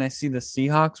division? Can I see the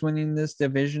Seahawks winning this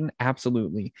division?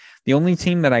 Absolutely. The only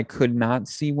team that I could not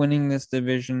see winning this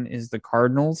division is the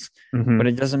Cardinals, but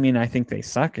it doesn't mean I think they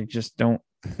suck. I just don't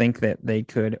think that they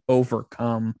could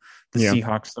overcome the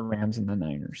Seahawks, the Rams, and the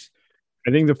Niners.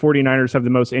 I think the 49ers have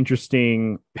the most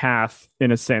interesting path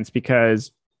in a sense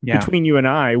because between you and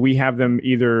I, we have them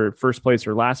either first place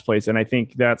or last place. And I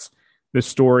think that's the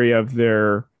story of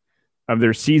their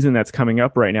season that's coming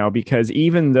up right now, because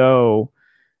even though,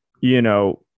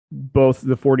 both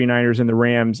the 49ers and the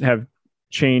Rams have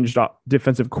changed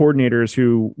defensive coordinators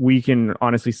who we can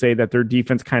honestly say that their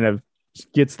defense kind of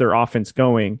gets their offense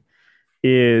going,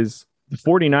 is the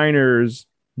 49ers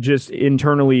just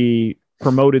internally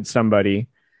promoted somebody,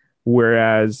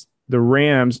 whereas the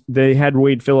Rams, they had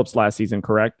Wade Phillips last season,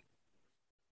 correct?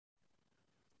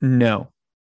 No.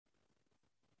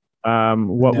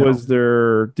 What was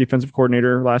their defensive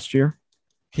coordinator last year?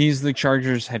 He's the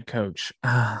Chargers head coach.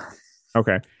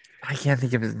 Okay. I can't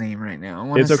think of his name right now. I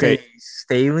want It's to okay. say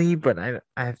Staley, but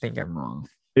I think I'm wrong.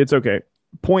 It's okay.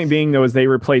 Point being, though, is they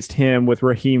replaced him with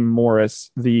Raheem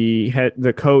Morris,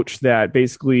 the coach that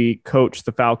basically coached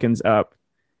the Falcons up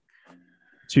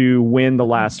to win the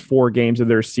last 4 games of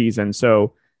their season.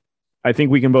 So I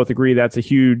think we can both agree that's a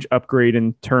huge upgrade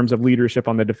in terms of leadership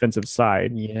on the defensive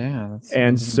side. Yeah.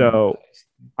 And so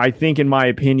I think, in my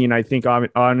opinion,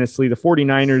 honestly, the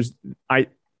 49ers,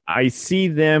 I see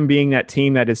them being that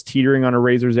team that is teetering on a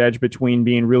razor's edge between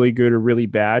being really good or really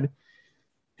bad.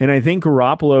 And I think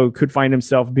Garoppolo could find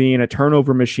himself being a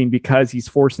turnover machine because he's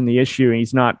forcing the issue and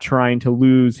he's not trying to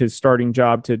lose his starting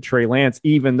job to Trey Lance,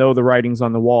 even though the writing's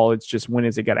on the wall. It's just, when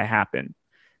is it going to happen?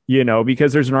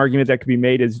 Because there's an argument that could be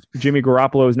made is Jimmy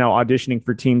Garoppolo is now auditioning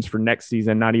for teams for next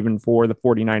season, not even for the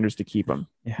 49ers to keep him,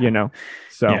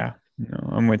 So yeah, no,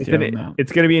 I'm with you on that.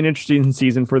 It's going to be an interesting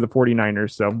season for the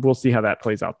 49ers. So we'll see how that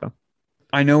plays out, though.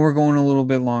 I know we're going a little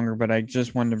bit longer, but I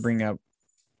just wanted to bring up,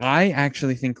 I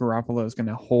actually think Garoppolo is going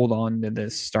to hold on to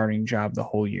this starting job the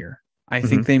whole year. I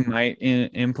think they might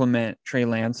implement Trey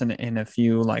Lance in a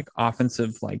few like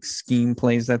offensive like scheme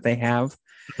plays that they have.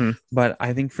 But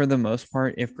I think for the most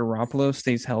part, if Garoppolo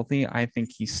stays healthy, I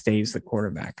think he stays the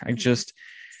quarterback.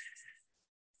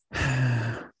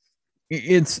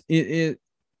 It's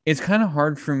kind of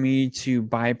hard for me to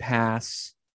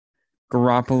bypass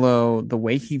Garoppolo the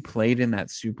way he played in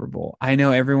that Super Bowl. I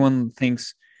know everyone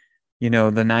thinks,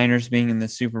 the Niners being in the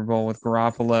Super Bowl with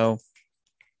Garoppolo,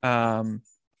 and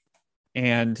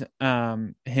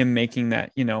him making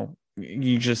that,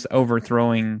 you just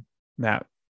overthrowing that,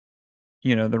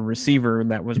 the receiver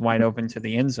that was wide open to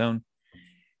the end zone.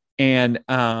 And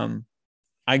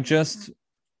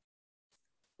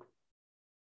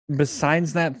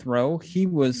besides that throw, he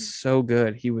was so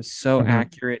good. He was so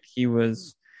accurate. He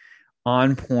was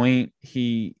on point.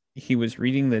 He was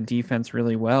reading the defense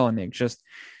really well. And it just,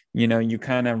 you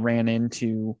kind of ran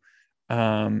into,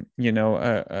 a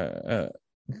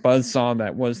buzzsaw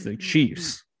that was the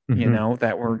Chiefs,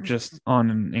 that were just on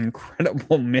an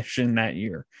incredible mission that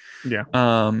year. Yeah.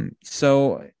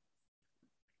 So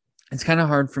it's kind of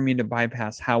hard for me to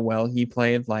bypass how well he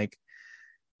played. Like,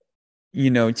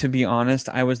 to be honest,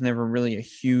 I was never really a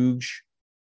huge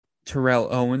Terrell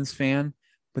Owens fan.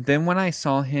 But then when I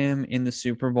saw him in the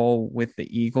Super Bowl with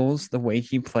the Eagles, the way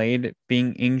he played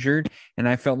being injured, and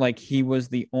I felt like he was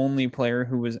the only player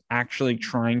who was actually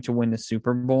trying to win the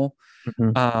Super Bowl,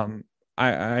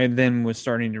 I then was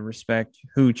starting to respect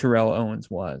who Terrell Owens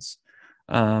was.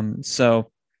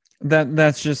 So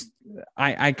that's just,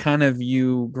 I kind of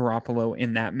view Garoppolo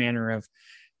in that manner of,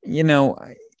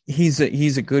 he's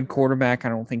a good quarterback. I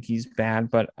don't think he's bad,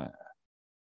 but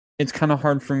it's kind of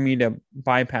hard for me to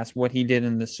bypass what he did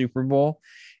in the Super Bowl.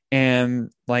 And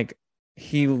like,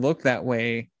 he looked that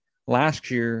way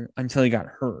last year until he got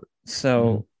hurt.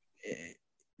 So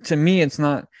to me, it's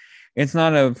not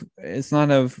of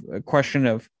a question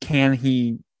of, can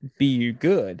he be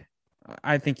good?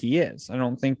 I think he is. I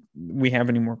don't think we have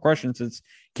any more questions. It's,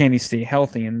 can he stay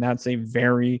healthy? And that's a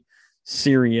very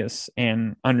serious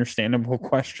and understandable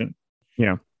question.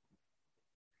 Yeah.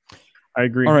 I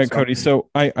agree. All right, Cody. So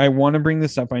I want to bring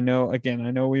this up. I know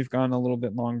we've gone a little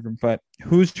bit longer, but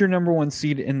who's your number one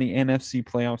seed in the NFC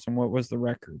playoffs and what was the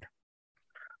record?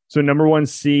 So number one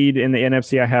seed in the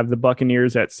NFC, I have the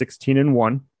Buccaneers at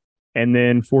 16-1. And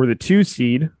then for the 2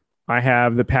 seed, I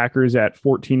have the Packers at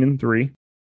 14-3.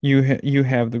 You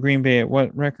have the Green Bay at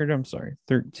what record? I'm sorry,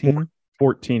 13?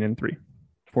 14-3.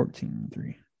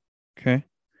 14-3. Okay.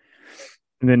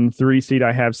 And then 3 seed,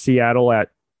 I have Seattle at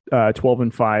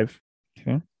 12-5.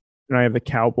 Okay. And I have the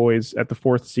Cowboys at the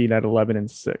 4th seed at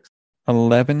 11-6.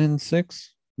 11-6.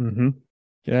 Mm-hmm.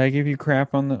 Did I give you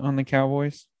crap on the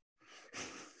Cowboys?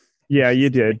 Yeah, you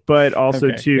did. But also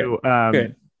Okay, too,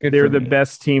 good. They're the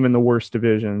best team in the worst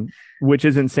division, which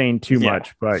isn't saying too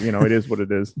much, but it is what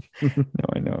it is. No,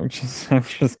 I know. I'm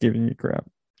just giving you crap,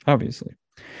 obviously.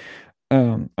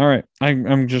 All right.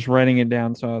 I'm just writing it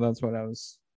down, so that's what I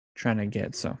was trying to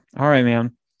get. So, all right,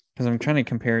 man, because I'm trying to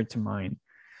compare it to mine.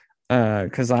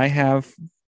 Because I have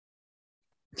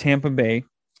Tampa Bay.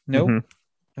 Nope,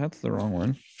 that's the wrong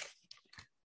one.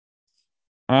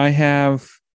 I have,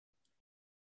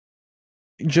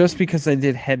 just because I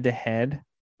did head-to-head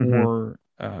or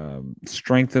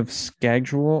strength of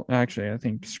schedule. Actually, I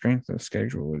think strength of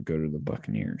schedule would go to the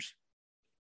Buccaneers.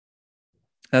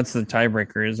 That's the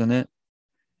tiebreaker, isn't it?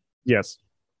 Yes.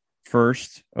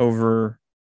 First over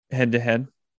head-to-head?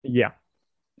 Yeah.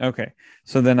 Okay.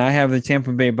 So then I have the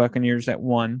Tampa Bay Buccaneers at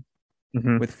 1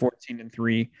 with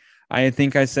 14-3. I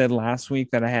think I said last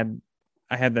week that I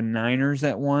had the Niners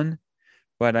at 1,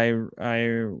 but I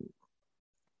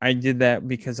did that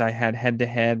because I had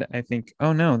head-to-head. I think,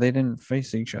 oh no, they didn't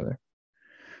face each other.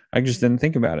 I just didn't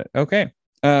think about it. Okay.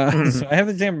 So I have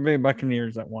the Tampa Bay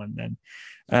Buccaneers at 1 then.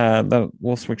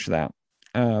 We'll switch that.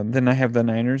 Then I have the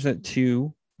Niners at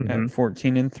 2 at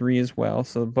 14-3 as well.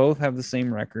 So both have the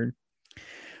same record.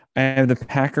 I have the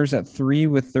Packers at 3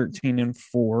 with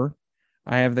 13-4.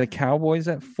 I have the Cowboys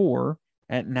at 4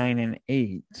 at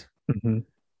 9-8.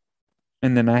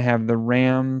 And then I have the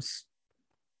Rams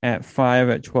at 5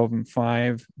 at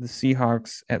 12-5, the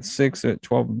Seahawks at 6 at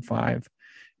 12-5,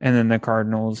 and then the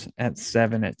Cardinals at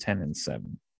 7 at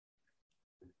 10-7.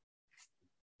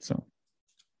 So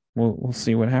we'll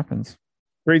see what happens.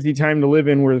 Crazy time to live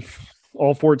in where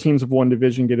all 4 teams of one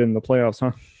division get in the playoffs,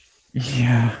 huh?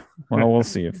 Yeah. Well, we'll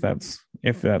see if that's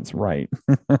right.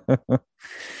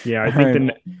 Yeah,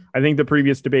 I think the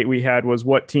previous debate we had was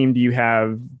what team do you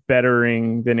have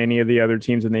bettering than any of the other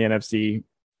teams in the NFC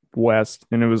West,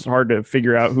 and it was hard to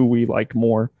figure out who we liked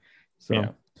more. So, yeah.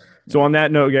 So on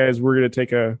that note, guys, we're going to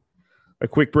take a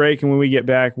quick break, and when we get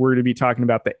back, we're going to be talking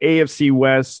about the AFC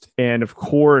West, and of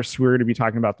course, we're going to be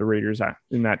talking about the Raiders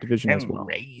in that division as well.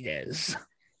 Raiders.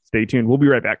 Stay tuned. We'll be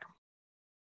right back.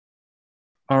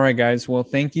 All right, guys. Well,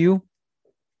 thank you.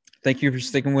 Thank you for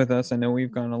sticking with us. I know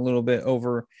we've gone a little bit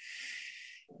over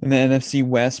in the NFC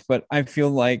West, but I feel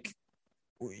like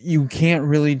you can't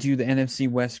really do the NFC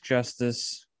West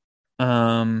justice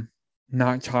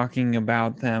not talking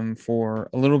about them for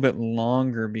a little bit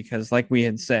longer, because like we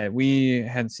had said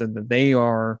that they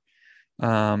are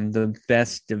the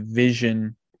best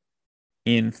division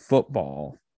in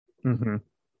football,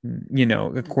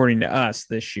 according to us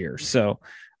this year. So,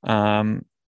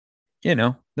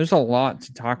 there's a lot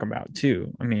to talk about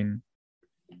too. I mean,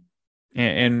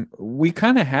 and we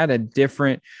kind of had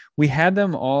we had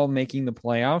them all making the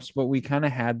playoffs, but we kind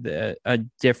of had a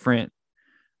different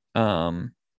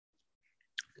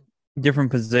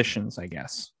positions, I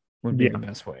guess, would be the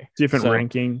best way. Different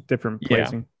ranking, different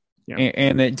placing. Yeah.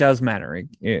 And it does matter.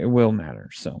 It will matter.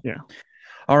 So, yeah.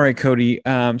 All right, Cody.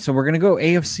 So we're going to go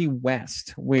AFC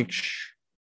West, which,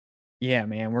 yeah,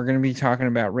 man, we're going to be talking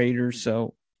about Raiders.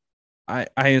 So I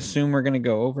assume we're going to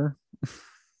go over.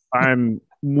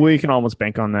 We can almost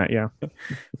bank on that. Yeah.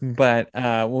 But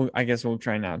I guess we'll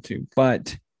try not to.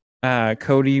 But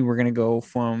Cody, we're going to go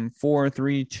from 4,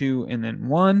 3, 2, and then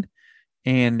 1.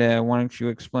 And why don't you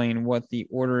explain what the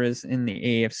order is in the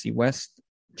AFC West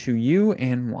to you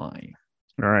and why?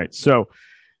 All right. So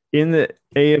in the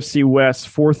AFC West,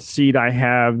 4th seed, I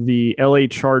have the LA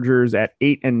Chargers at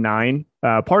 8 and 9.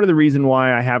 Part of the reason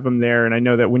why I have them there, and I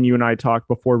know that when you and I talked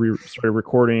before we started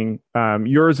recording,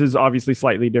 yours is obviously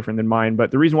slightly different than mine,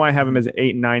 but the reason why I have them as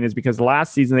 8 and 9 is because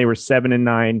last season they were 7 and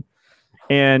 9,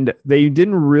 and they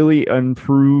didn't really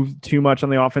improve too much on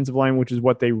the offensive line, which is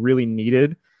what they really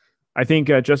needed. I think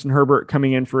Justin Herbert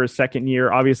coming in for his second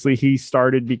year, obviously he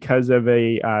started because of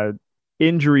a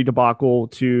injury debacle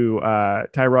to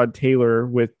Tyrod Taylor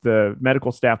with the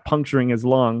medical staff puncturing his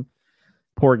lung.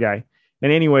 Poor guy.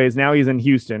 And anyways, now he's in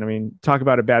Houston. I mean, talk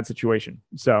about a bad situation.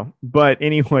 So, but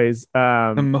anyways.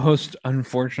 The most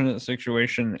unfortunate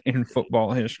situation in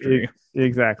football history.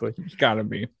 Exactly. It's got to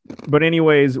be. But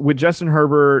anyways, with Justin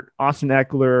Herbert, Austin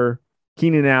Eckler,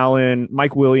 Keenan Allen,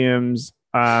 Mike Williams,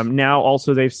 now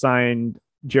also they've signed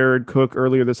Jared Cook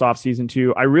earlier this offseason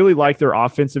too. I really like their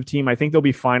offensive team. I think they'll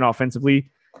be fine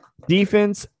offensively.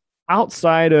 Defense,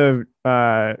 outside of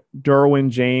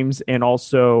Derwin James and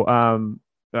also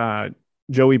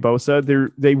Joey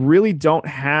Bosa, they really don't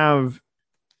have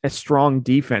a strong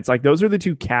defense. Like those are the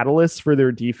two catalysts for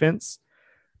their defense,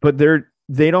 but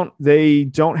they don't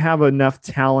have enough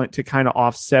talent to kind of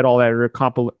offset all that or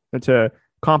to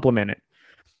complement it.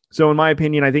 So in my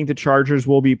opinion, I think the Chargers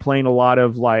will be playing a lot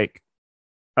of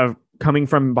coming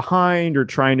from behind or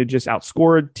trying to just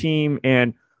outscore a team.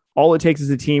 And all it takes is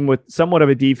a team with somewhat of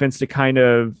a defense to kind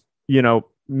of,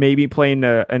 maybe play in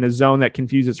a zone that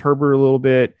confuses Herbert a little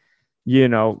bit,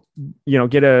 get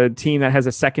a team that has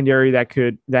a secondary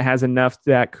that has enough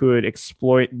that could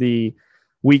exploit the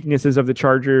weaknesses of the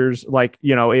Chargers. Like,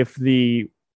 if the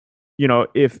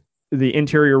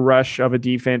interior rush of a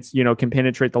defense, can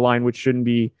penetrate the line, which shouldn't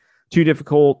be too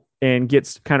difficult, and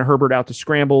gets kind of Herbert out to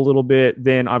scramble a little bit,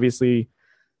 then obviously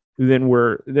then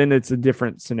it's a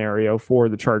different scenario for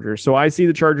the Chargers. So I see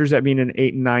the Chargers at being an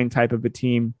 8 and 9 type of a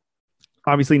team,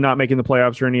 obviously not making the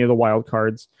playoffs or any of the wild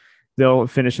cards. They'll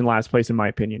finish in last place, in my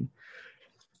opinion.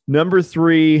 Number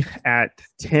 3 at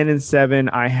 10 and 7,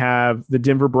 I have the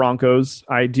Denver Broncos.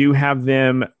 I do have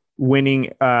them winning 2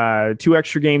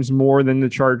 extra games more than the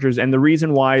Chargers. And the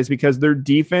reason why is because their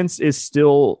defense is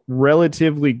still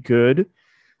relatively good.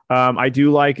 I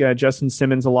do like Justin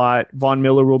Simmons a lot. Von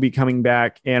Miller will be coming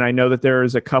back. And I know that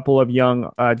there's a couple of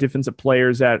young defensive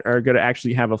players that are going to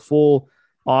actually have a full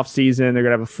offseason. They're going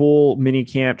to have a full mini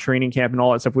camp, training camp, and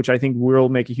all that stuff, which I think will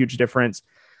make a huge difference.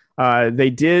 They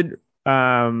did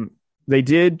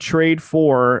trade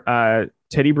for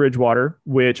Teddy Bridgewater,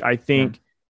 which I think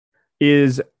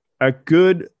is a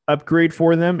good upgrade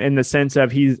for them in the sense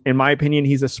of in my opinion,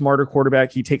 he's a smarter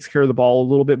quarterback. He takes care of the ball a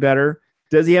little bit better.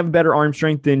 Does he have a better arm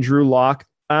strength than Drew Lock?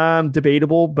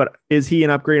 Debatable, but is he an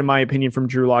upgrade in my opinion from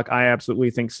Drew Lock? I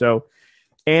absolutely think so.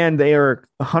 And they are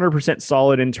 100%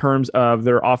 solid in terms of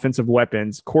their offensive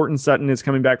weapons. Courtland Sutton is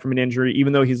coming back from an injury,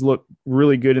 even though he's looked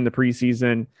really good in the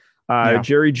preseason.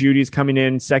 Jerry Jeudy's coming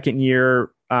in second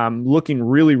year, looking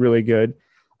really, really good.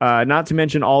 Not to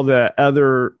mention all the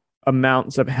other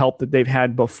amounts of help that they've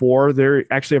had before. They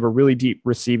actually have a really deep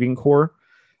receiving core.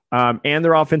 And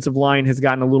their offensive line has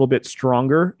gotten a little bit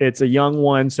stronger. It's a young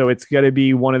one, so it's going to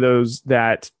be one of those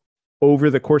that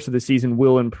over the course of the season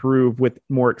will improve with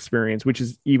more experience, which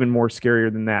is even more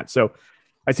scarier than that. So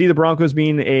I see the Broncos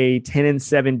being a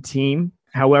 10-7 team.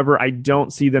 However, I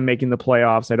don't see them making the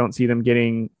playoffs. I don't see them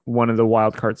getting one of the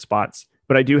wild card spots,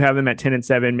 but I do have them at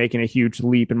 10-7, making a huge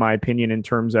leap, in my opinion, in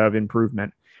terms of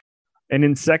improvement. And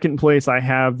in second place, I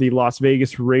have the Las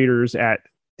Vegas Raiders at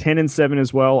 10-7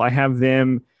 as well. I have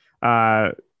them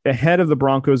ahead of the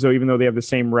Broncos, though, even though they have the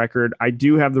same record. I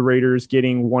do have the Raiders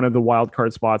getting one of the wild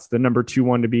card spots, the number 2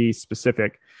 one to be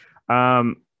specific.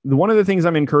 One of the things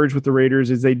I'm encouraged with the Raiders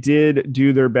is they did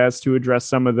do their best to address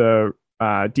some of the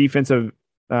defensive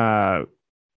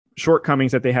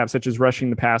shortcomings that they have, such as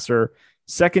rushing the passer.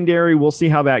 Secondary, we'll see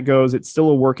how that goes. It's still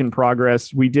a work in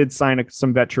progress. We did sign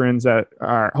some veterans that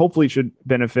hopefully should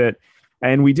benefit.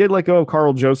 And we did let go of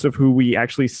Carl Joseph, who we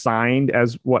actually signed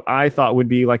as what I thought would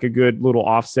be like a good little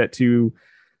offset to,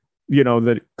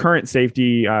 the current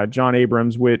safety, John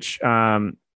Abrams, which,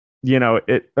 it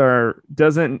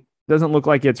doesn't look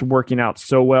like it's working out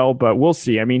so well, but we'll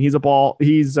see. I mean, he's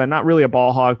not really a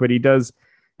ball hog, but he does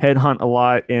headhunt a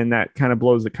lot, and that kind of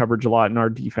blows the coverage a lot in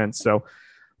our defense. So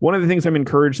one of the things I'm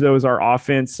encouraged, though, is our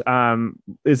offense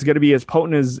is going to be as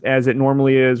potent as it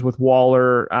normally is with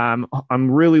Waller.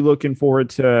 I'm really looking forward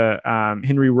to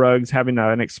Henry Ruggs having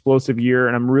an explosive year,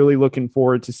 and I'm really looking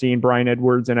forward to seeing Brian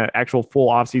Edwards in an actual full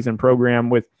offseason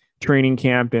program with training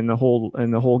camp and the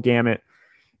whole gamut,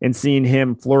 and seeing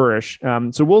him flourish.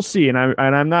 So we'll see, and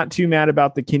I'm not too mad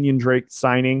about the Kenyon Drake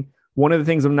signing. One of the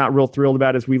things I'm not real thrilled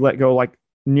about is we let go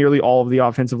nearly all of the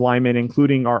offensive linemen,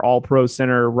 including our all-pro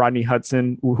center, Rodney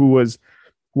Hudson, who was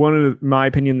one of, in my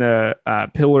opinion, the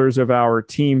pillars of our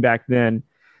team back then.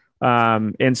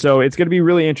 And so it's going to be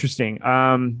really interesting.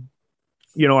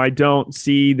 I don't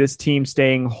see this team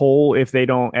staying whole if they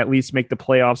don't at least make the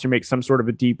playoffs or make some sort of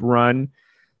a deep run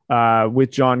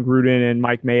with John Gruden and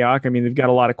Mike Mayock. I mean, they've got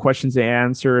a lot of questions to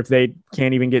answer if they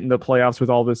can't even get into the playoffs with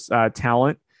all this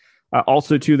talent.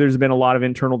 Also, too, there's been a lot of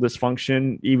internal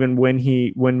dysfunction even when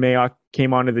Mayock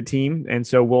came onto the team, and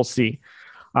so we'll see.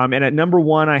 And at number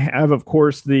 1, I have, of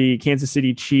course, the Kansas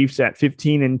City Chiefs at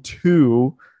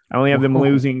 15-2. I only have them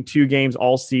losing 2 games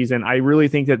all season. I really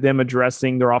think that them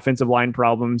addressing their offensive line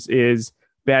problems is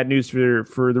bad news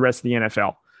for the rest of the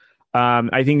NFL.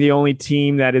 I think the only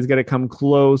team that is going to come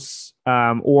close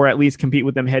or at least compete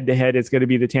with them head-to-head is going to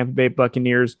be the Tampa Bay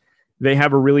Buccaneers. They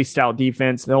have a really stout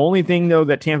defense. The only thing, though,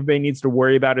 that Tampa Bay needs to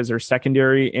worry about is their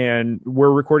secondary, and we're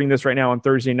recording this right now on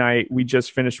Thursday night. We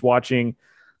just finished watching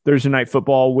Thursday Night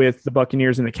Football with the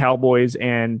Buccaneers and the Cowboys,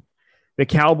 and the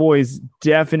Cowboys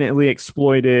definitely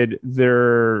exploited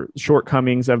their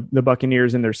shortcomings of the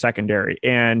Buccaneers in their secondary.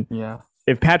 And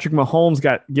if Patrick Mahomes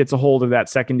gets a hold of that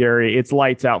secondary, it's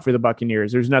lights out for the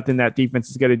Buccaneers. There's nothing that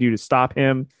defense is going to do to stop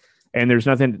him. And there's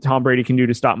nothing that Tom Brady can do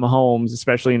to stop Mahomes,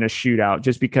 especially in a shootout,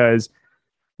 just because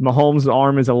Mahomes'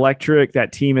 arm is electric.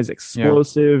 That team is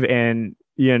explosive. And,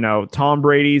 Tom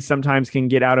Brady sometimes can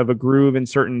get out of a groove in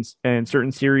certain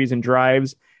series and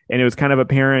drives. And it was kind of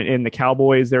apparent in the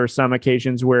Cowboys. There were some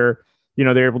occasions where,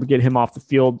 they're able to get him off the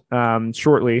field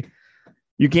shortly.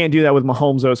 You can't do that with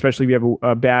Mahomes, though, especially if you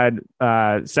have a bad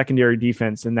secondary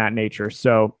defense in that nature.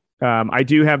 So, I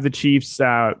do have the Chiefs,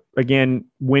 again,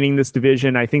 winning this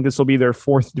division. I think this will be their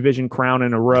 4th division crown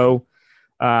in a row,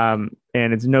 and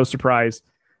it's no surprise.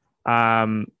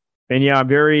 I'm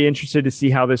very interested to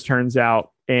see how this turns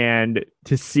out and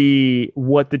to see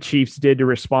what the Chiefs did to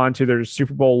respond to their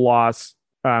Super Bowl loss.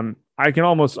 I can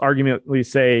almost arguably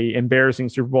say embarrassing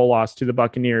Super Bowl loss to the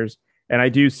Buccaneers, and I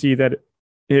do see that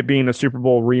it being a Super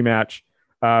Bowl rematch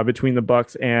between the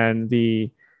Bucs and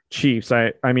the Chiefs.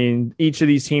 I mean, each of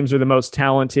these teams are the most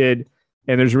talented,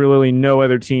 and there's really no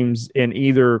other teams in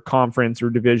either conference or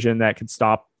division that could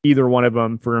stop either one of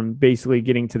them from basically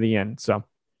getting to the end. So,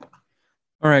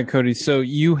 all right, Cody. So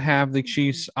you have the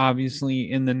Chiefs obviously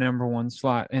in the number 1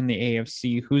 slot in the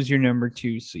AFC. Who's your number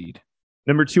 2 seed?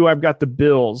 Number 2, I've got the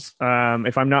Bills.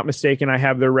 If I'm not mistaken, I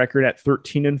have their record at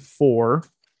 13-4.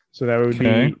 So that would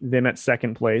be them at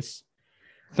second place.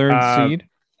 Third seed?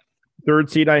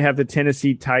 Third seed, I have the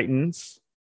Tennessee Titans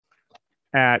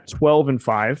at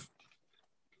 12-5.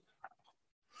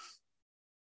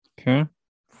 Okay.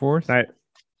 Fourth. I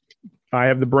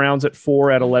have the Browns at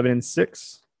 4 at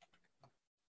 11-6.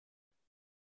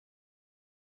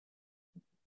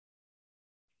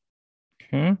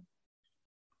 Okay.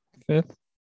 Fifth.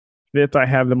 Fifth, I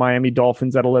have the Miami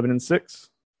Dolphins at 11-6.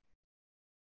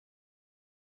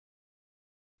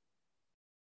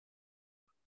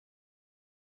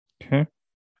 Okay.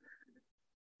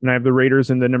 And I have the Raiders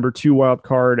in the number 2 wild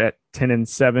card at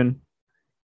 10-7.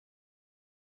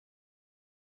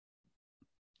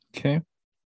 Okay.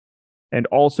 And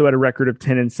also at a record of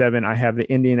 10-7, I have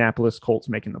the Indianapolis Colts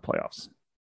making the playoffs.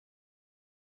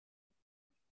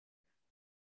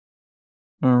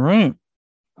 All right.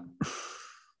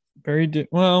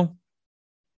 Well,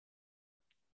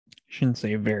 shouldn't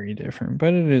say very different,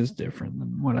 but it is different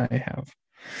than what I have.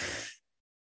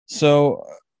 So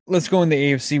let's go in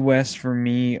the AFC West for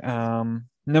me.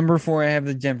 Number 4, I have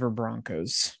the Denver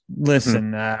Broncos.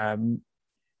 Listen,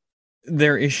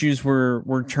 their issues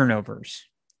were turnovers.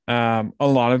 A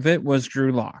lot of it was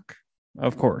Drew Lock,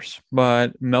 of course,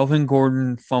 but Melvin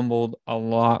Gordon fumbled a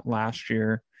lot last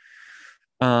year.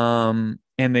 And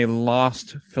they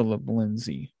lost Philip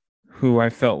Lindsay, who I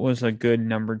felt was a good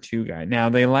number 2 guy. Now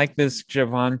they like this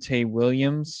Javonte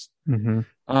Williams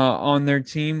on their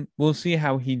team. We'll see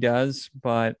how he does,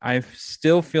 but I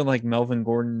still feel like Melvin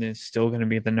Gordon is still going to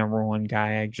be the number 1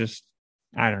 guy.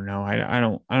 I don't know. I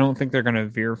don't think they're going to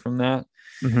veer from that.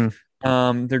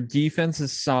 Their defense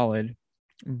is solid,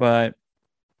 but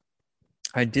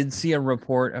I did see a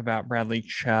report about Bradley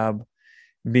Chubb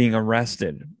being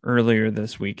arrested earlier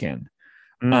this weekend.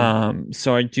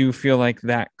 So I do feel like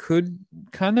that could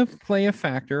kind of play a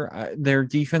factor. Their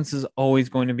defense is always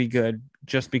going to be good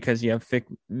just because you have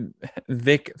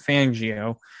Vic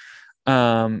Fangio.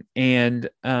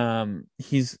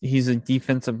 He's a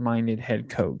defensive minded head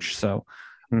coach. So,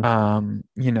 that's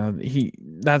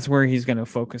where he's going to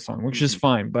focus on, which is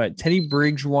fine. But Teddy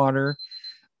Bridgewater,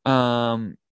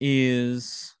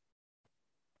 he's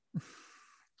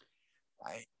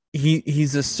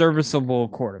a serviceable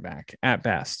quarterback at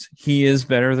best. He is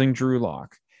better than Drew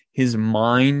Lock. His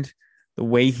mind, the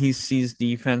way he sees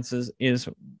defenses is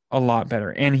a lot better,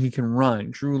 and he can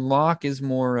run. Drew Lock is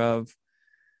more of,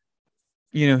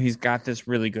 he's got this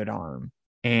really good arm,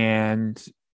 and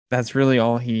that's really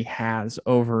all he has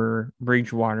over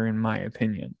Bridgewater, in my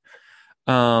opinion.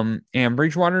 And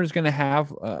Bridgewater is going to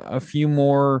have a few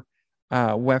more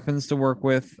weapons to work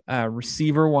with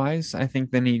receiver wise, I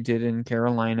think, than he did in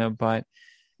Carolina. But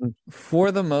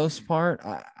for the most part,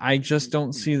 I just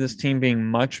don't see this team being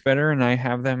much better, and I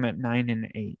have them at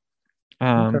 9-8.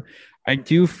 Okay. I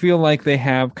do feel like they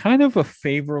have kind of a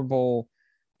favorable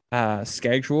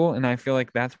schedule, and I feel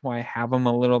like that's why I have them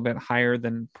a little bit higher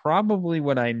than probably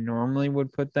what I normally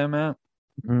would put them at.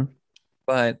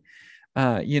 But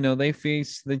they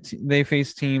face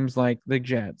teams like the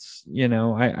Jets.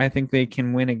 I think they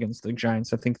can win against the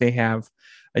Giants. I think they have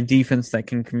a defense that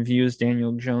can confuse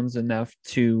Daniel Jones enough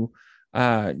to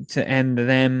end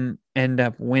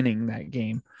up winning that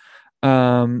game.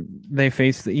 They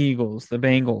face the Eagles, the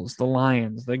Bengals, the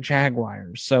Lions, the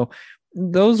Jaguars. So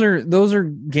those are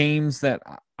games that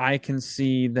I can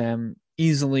see them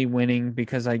easily winning,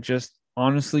 because I just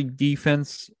honestly,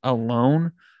 defense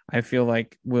alone, I feel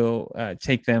like will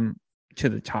take them to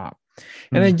the top.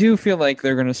 And I do feel like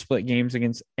they're going to split games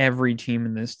against every team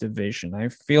in this division. I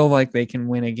feel like they can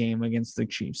win a game against the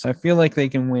Chiefs. I feel like they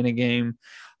can win a game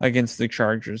against the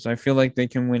Chargers. I feel like they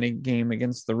can win a game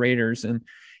against the Raiders. And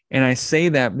I say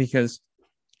that because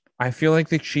I feel like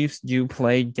the Chiefs do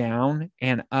play down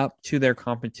and up to their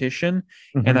competition.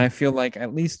 And I feel like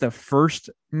at least the first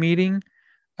meeting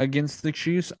against the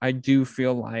Chiefs, I do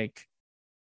feel like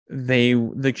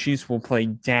the Chiefs will play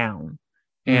down,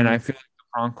 and I feel like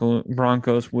the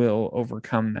Broncos will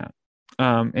overcome that.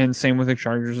 And same with the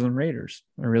Chargers and Raiders.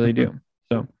 I really do.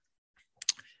 So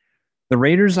the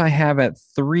Raiders I have at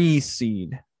 3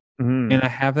 seed, and I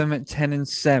have them at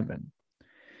 10-7.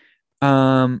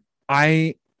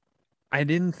 I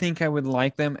didn't think I would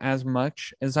like them as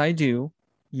much as I do.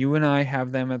 You and I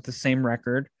have them at the same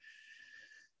record.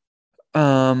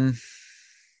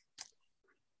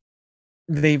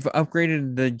 They've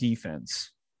upgraded the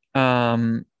defense.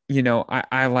 I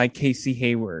like Casey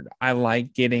Hayward. I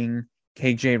like getting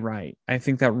KJ Wright. I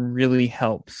think that really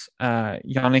helps.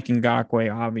 Yannick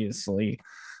Ngakoue, obviously.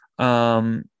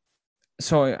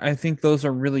 So I think those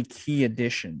are really key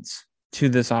additions to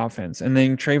this offense. And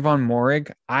then Trayvon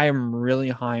Moehrig, I am really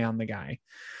high on the guy,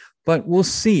 but we'll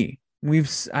see.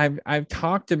 I've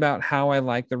talked about how I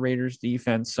like the Raiders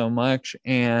defense so much,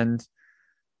 and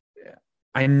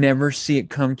I never see it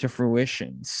come to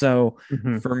fruition. So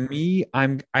Mhm. for me,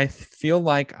 I feel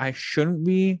like I shouldn't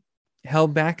be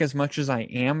held back as much as I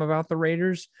am about the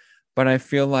Raiders, but I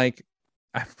feel like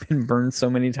I've been burned so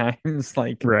many times,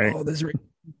 like, Right. oh, this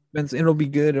defense, it'll be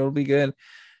good, it'll be good.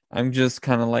 I'm just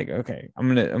kind of like, okay,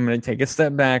 I'm gonna take a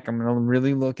step back. I'm gonna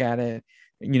really look at it.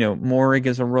 Morig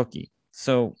is a rookie,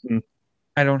 so Mhm.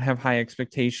 I don't have high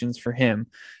expectations for him.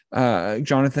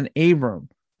 Jonathan Abram,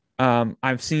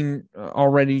 I've seen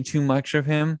already too much of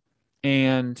him,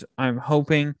 and I'm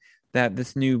hoping that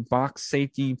this new box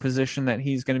safety position that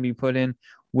he's going to be put in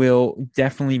will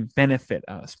definitely benefit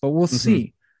us. But we'll Mhm.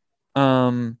 see.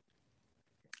 Um,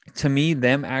 to me,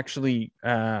 them actually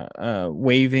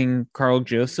waiving Carl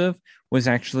Joseph was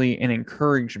actually an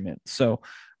encouragement. So,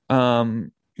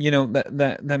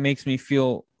 that makes me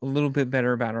feel a little bit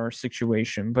better about our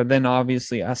situation. But then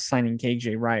obviously us signing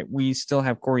KJ Wright, we still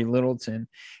have Corey Littleton,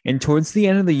 and towards the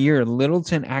end of the year,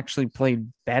 Littleton actually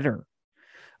played better.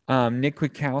 Nick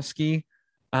Kwiatkowski,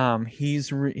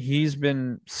 he's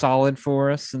been solid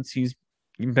for us since he's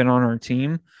been on our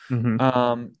team.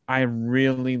 Mhm. I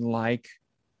really like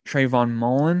Trayvon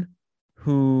Mullen,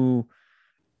 who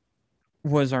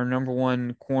was our number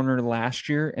one corner last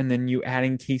year, and then you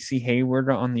adding Casey Hayward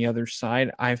on the other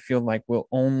side, I feel like will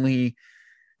only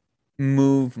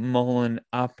move Mullen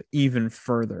up even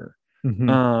further.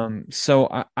 Mhm.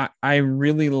 So I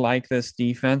really like this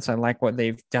defense. I like what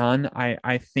they've done.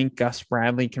 I think Gus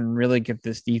Bradley can really get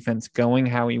this defense going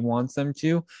how he wants them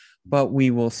to, but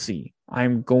we will see.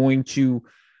 I'm going to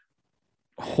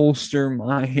holster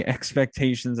my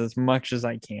expectations as much as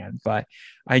I can, but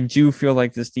I do feel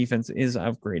like this defense is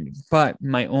upgraded. But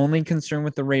my only concern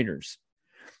with the Raiders,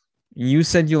 you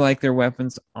said you like their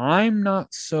weapons. I'm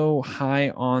not so high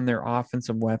on their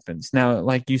offensive weapons. Now,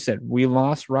 like you said, we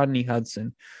lost Rodney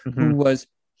Hudson, who Mhm. was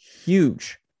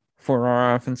huge for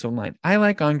our offensive line. I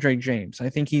like Andre James. I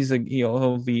think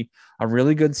he'll be a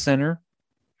really good center.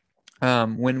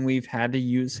 When we've had to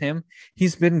use him,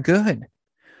 he's been good.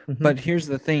 Mhm. But here's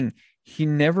the thing. He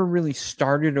never really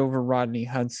started over Rodney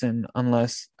Hudson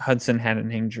unless Hudson had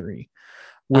an injury.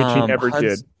 Which he never did.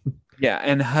 Hudson, yeah,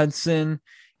 and Hudson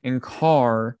and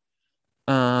Carr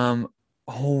um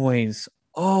always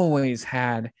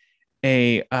had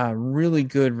a really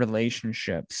good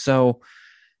relationship. So,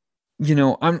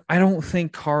 I don't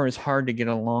think Carr is hard to get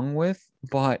along with,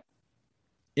 but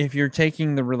if you're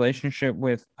taking the relationship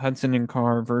with Hudson and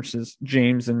Carr versus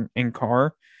James and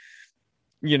Carr,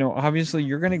 obviously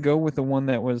you're going to go with the one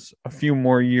that was a few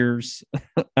more years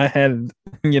ahead,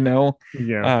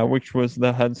 Yeah. which was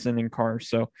the Hudson and Carr.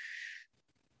 So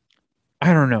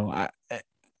I don't know.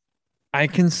 I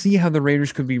can see how the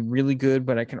Raiders could be really good,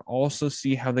 but I can also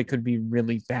see how they could be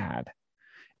really bad.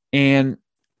 And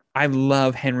I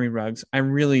love Henry Ruggs. I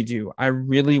really do. I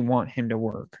really want him to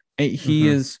work.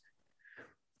 Mhm.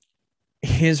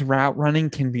 His route running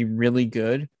can be really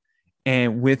good.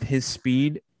 And with his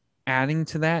speed adding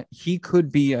to that, he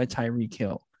could be a Tyreek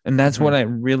Hill. And that's Mhm. what I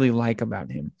really like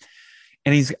about him.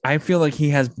 And I feel like he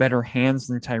has better hands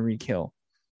than Tyreek Hill,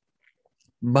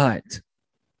 but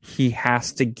he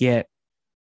has to get,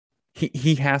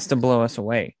 he has to blow us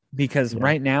away because Yeah.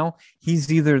 right now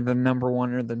he's either the number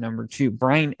one or the number two.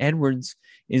 Bryan Edwards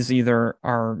is either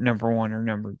our number one or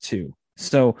number two.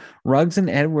 So Ruggs and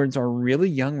Edwards are really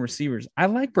young receivers. I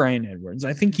like Bryan Edwards.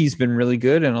 I think he's been really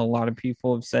good, and a lot of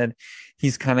people have said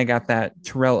he's kind of got that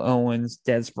Terrell Owens,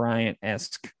 Dez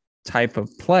Bryant-esque type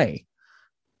of play.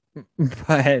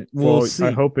 But we'll Well, I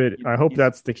see. hope it. I hope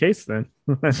that's the case then.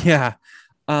 Yeah.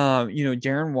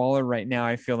 Darren Waller right now,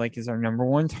 I feel like is our number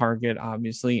one target,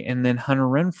 obviously. And then Hunter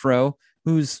Renfro,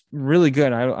 who's really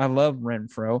good. I love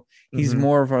Renfro. He's Mhm.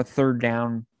 more of a third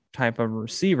down type of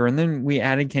receiver. And then we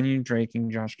added Kenyon Drake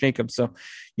and Josh Jacobs. So,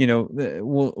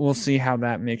 we'll see how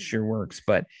that mixture works.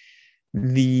 But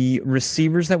the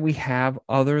receivers that we have,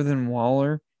 other than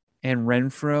Waller and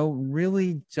Renfro,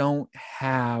 really don't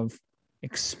have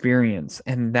experience.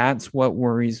 And that's what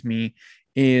worries me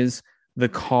is the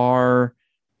Carr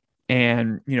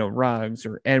and Ruggs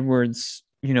or Edwards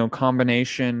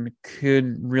combination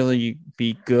could really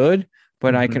be good,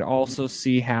 but I Mhm. could also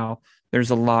see how there's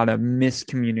a lot of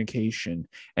miscommunication.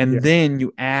 And Yeah. then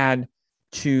you add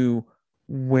to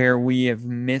where we have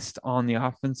missed on the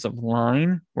offensive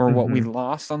line, or what we Mhm.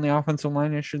 lost on the offensive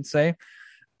line, I should say.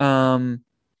 Um,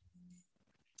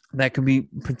 that could be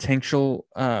potential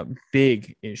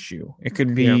big issue. It could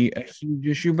Yeah. be a huge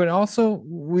issue, but also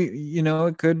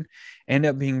it could end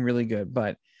up being really good.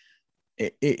 But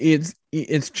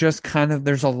it's just kind of,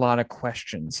 there's a lot of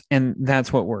questions, and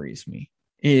that's what worries me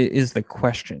is the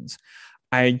questions.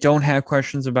 I don't have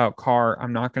questions about Carr.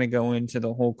 I'm not going to go into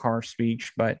the whole Carr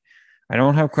speech, but I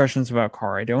don't have questions about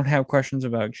Carr. I don't have questions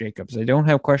about Jacobs. I don't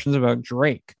have questions about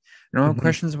Drake. I don't have Mhm.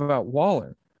 questions about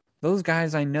Waller. Those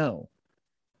guys I know,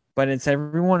 but it's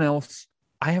everyone else.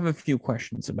 I have a few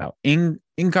questions about.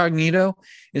 Incognito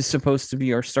is supposed to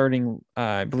be our starting.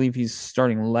 I believe he's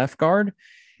starting left guard.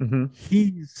 Mhm.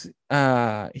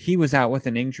 He was out with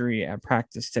an injury at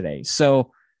practice today,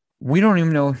 so we don't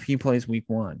even know if he plays week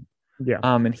one. Yeah.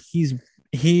 And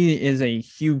he is a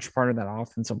huge part of that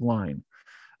offensive line.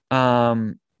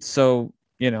 So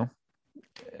We're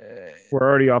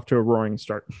already off to a roaring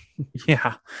start.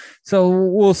 yeah. So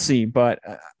we'll see, but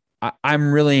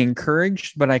I'm really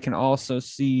encouraged, but I can also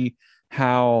see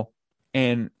how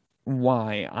and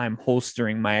why I'm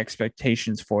holstering my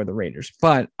expectations for the Raiders.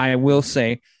 But I will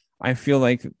say, I feel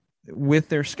like with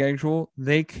their schedule,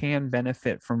 they can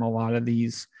benefit from a lot of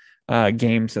these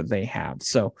games that they have.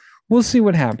 So we'll see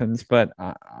what happens, but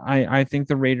I think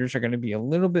the Raiders are going to be a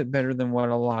little bit better than what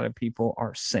a lot of people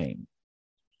are saying.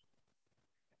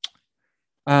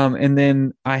 And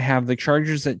then I have the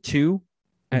Chargers at 2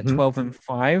 at Mhm.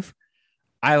 12-5.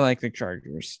 I like the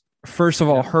Chargers. First of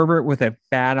all, Herbert with a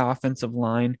bad offensive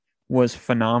line was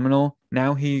phenomenal.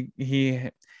 Now he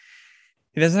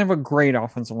doesn't have a great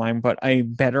offensive line, but a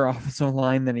better offensive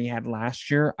line than he had last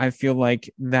year. I feel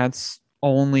like that's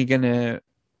only going to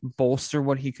bolster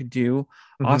what he could do.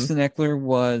 Mhm. Austin Eckler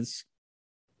was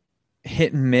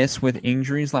hit and miss with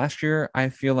injuries last year. I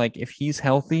feel like if he's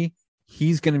healthy,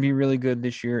 he's going to be really good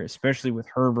this year, especially with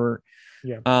Herbert.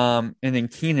 Yeah. And then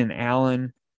Keenan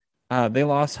Allen. They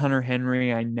lost Hunter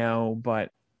Henry, I know,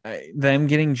 but them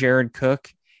getting Jared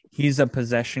Cook, he's a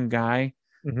possession guy.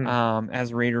 Mhm.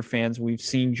 As Raider fans, we've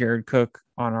seen Jared Cook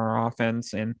on our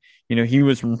offense, and he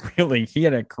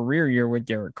had a career year with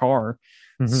Derek Carr.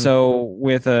 Mhm. So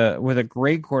with a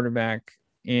great quarterback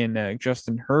in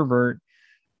Justin Herbert,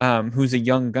 who's a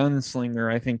young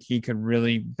gunslinger, I think he could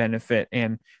really benefit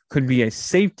and could be a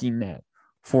safety net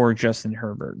for Justin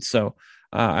Herbert. So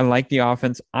I like the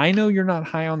offense. I know you're not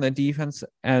high on the defense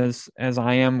as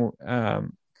I am,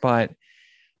 but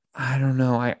I don't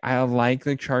know. I like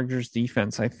the Chargers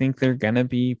defense. I think they're gonna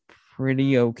be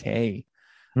pretty okay.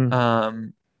 Mhm.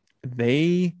 Um,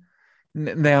 they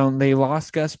now they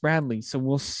lost Gus Bradley, so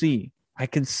we'll see. I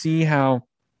can see how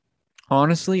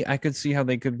honestly, I could see how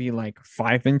they could be like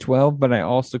 5-12, but I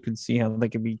also could see how they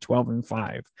could be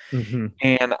 12-5. Mhm.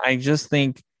 And I just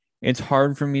think it's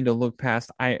hard for me to look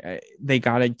past. They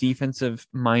got a defensive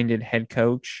minded head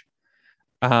coach,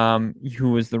 who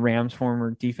was the Rams'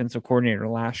 former defensive coordinator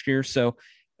last year. So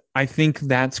I think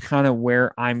that's kind of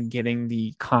where I'm getting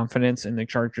the confidence in the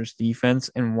Chargers defense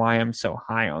and why I'm so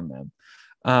high on them.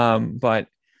 But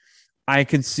I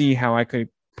could see how I could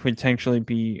potentially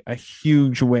be a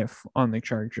huge whiff on the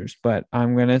Chargers, but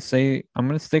I'm gonna stick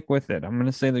with it. I'm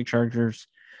gonna say the Chargers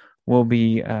will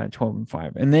be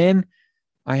 12-5, and then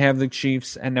I have the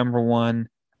Chiefs at number one.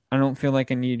 I don't feel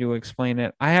like I need to explain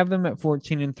it. I have them at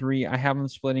 14-3. I have them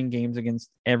splitting games against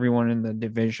everyone in the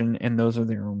division, and those are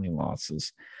their only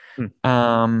losses. Hmm.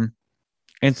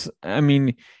 I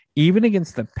mean, even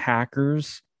against the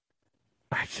Packers,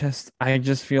 I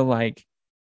just feel like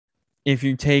if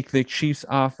you take the Chiefs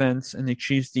offense and the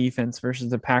Chiefs defense versus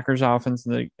the Packers offense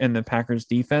and the Packers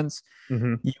defense,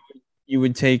 Mhm. you you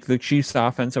would take the Chiefs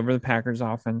offense over the Packers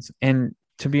offense. And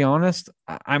to be honest,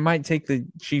 I might take the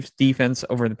Chiefs defense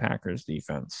over the Packers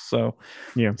defense. So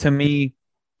Yeah. to me,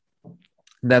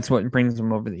 that's what brings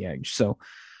them over the edge. So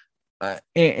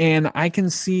and I can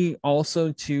see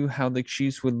also too how the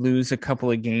Chiefs would lose a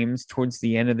couple of games towards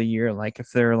the end of the year, like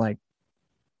if they're like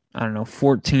I don't know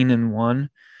 14-1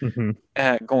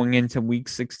 Mhm. going into week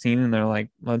 16 and they're like,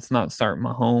 let's not start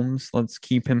Mahomes. Let's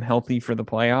keep him healthy for the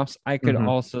playoffs. I could Mhm.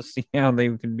 also see how they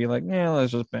could be like, yeah,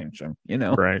 let's just bench him.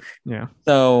 Right. Yeah.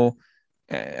 So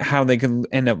how they could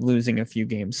end up losing a few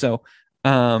games. So,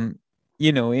 and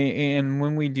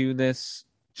when we do this,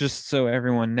 just so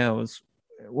everyone knows,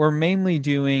 we're mainly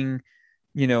doing,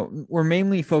 we're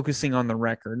mainly focusing on the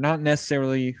record, not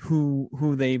necessarily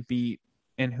who they beat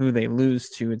and who they lose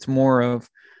to. It's more of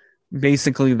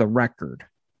basically the record,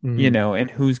 Mhm. and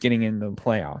who's getting into the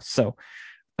playoffs. So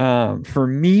for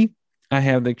me, I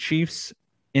have the Chiefs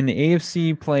in the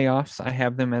AFC playoffs. I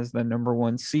have them as the number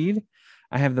one seed.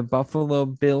 I have the Buffalo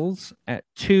Bills at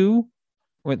 2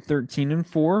 with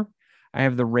 13-4. I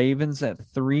have the Ravens at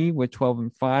 3 with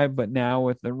 12-5. But now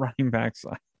with the running backs,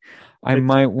 I It's,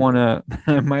 might want to.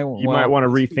 you might want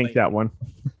to It's too rethink late. that one.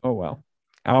 Oh well,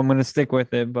 I'm gonna stick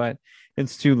with it, but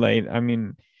it's too late. I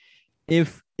mean,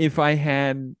 if I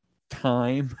had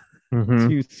time Mhm.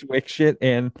 to switch it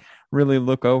and really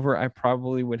look over, I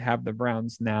probably would have the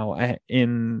Browns now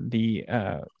in the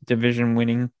division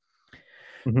winning,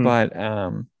 but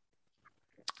I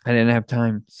didn't have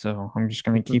time, so I'm just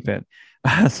going to keep it.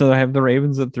 So I have the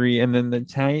Ravens at 3, and then the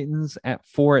Titans at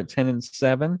 4 at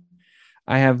 10-7.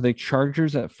 I have the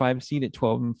Chargers at 5 seed at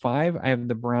 12-5. I have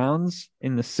the Browns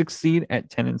in the 6th seed at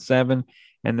 10-7,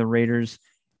 and the Raiders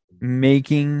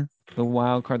making the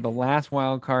wild card, the last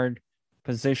wild card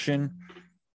position,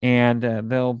 and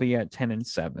they'll be at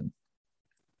 10-7.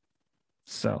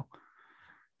 So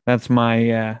that's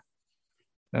my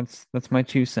that's my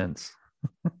 2 cents.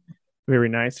 Very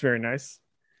nice, very nice.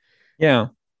 Yeah.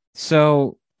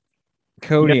 So,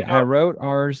 Cody, I wrote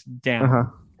ours down. I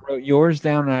wrote yours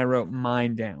down, and I wrote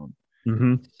mine down.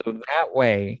 So that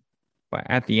way, but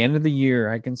at the end of the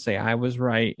year, I can say I was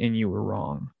right and you were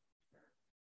wrong.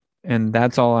 And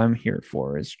that's all I'm here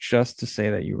for, is just to say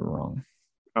that you were wrong.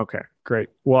 Okay, great.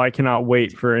 Well, I cannot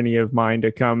wait for any of mine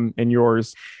to come and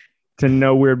yours to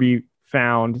nowhere be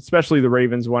found, especially the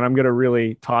Ravens one. I'm going to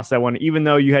really toss that one, even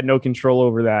though you had no control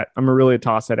over that. I'm going to really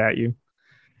toss that at you.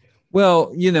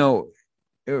 Well,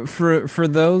 for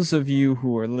those of you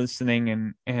who are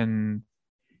listening and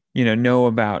know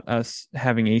about us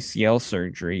having ACL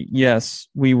surgery, yes,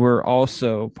 we were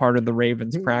also part of the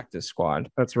Ravens practice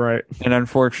squad. That's right. And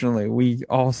unfortunately, we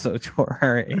also tore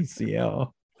our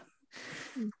ACL.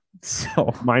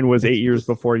 So mine was 8 years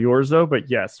before yours, though.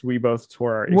 But yes, we both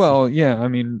tore our ACL. Well, yeah, I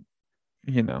mean,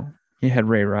 he had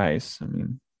Ray Rice. I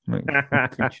mean,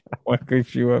 what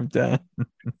could you have done?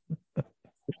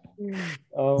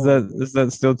 Is that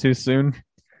still too soon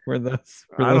for those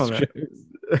jokes?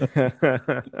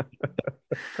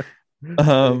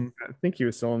 I think he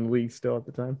was still in the league still at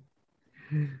the time.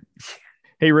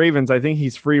 Hey, Ravens, I think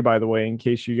he's free, by the way, in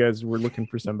case you guys were looking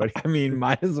for somebody. I mean,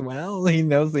 might as well. He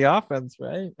knows the offense,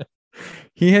 right?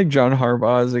 He had John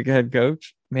Harbaugh as a head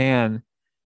coach. Man,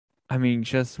 I mean,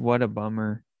 just what a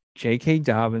bummer. J.K.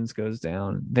 Dobbins goes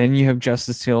down. Then you have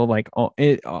Justice Hill.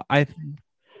 I'm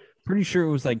pretty sure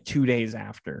it was like 2 days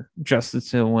after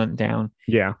Justice Hill went down.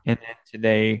 Yeah. And then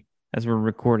today, as we're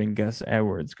recording, Gus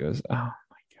Edwards goes, oh, my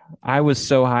God. I was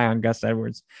so high on Gus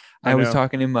Edwards. I was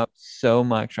talking him up so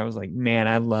much. I was like, man,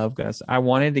 I love Gus. I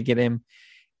wanted to get him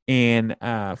in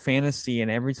fantasy, and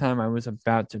every time I was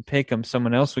about to pick him,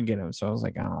 someone else would get him. So I was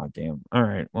like, oh, damn. All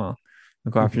right, well,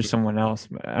 I'll go after someone else.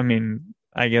 But, I mean,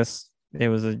 I guess it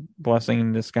was a blessing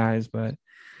in disguise, but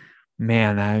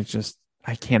man,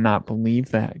 I cannot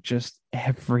believe that. Just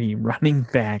every running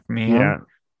back, man. Yeah.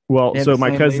 Well, so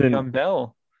my cousin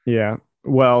Bell. Yeah.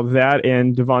 Well, that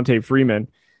and Devontae Freeman.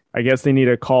 I guess they need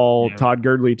to call Todd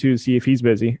Gurley too, see if he's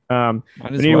busy. But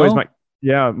anyways,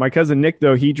 my cousin Nick,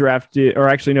 though, he drafted, or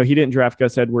actually, no, he didn't draft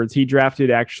Gus Edwards. He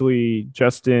drafted actually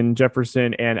Justin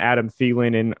Jefferson and Adam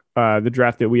Thielen in the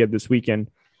draft that we had this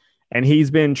weekend. And he's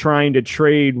been trying to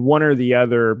trade one or the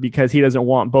other because he doesn't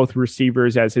want both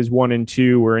receivers as his 1 and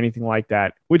 2 or anything like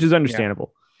that, which is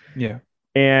understandable. Yeah.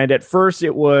 And at first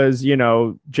it was,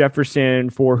 Jefferson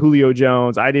for Julio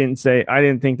Jones. I didn't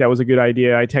think that was a good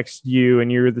idea. I texted you and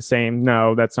you're the same.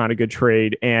 No, that's not a good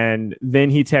trade. And then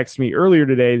he texted me earlier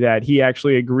today that he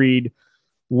actually agreed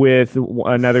with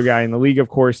another guy in the league, of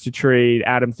course, to trade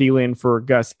Adam Thielen for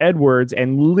Gus Edwards.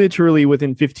 And literally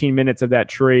within 15 minutes of that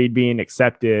trade being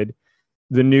accepted,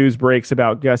 the news breaks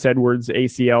about Gus Edwards'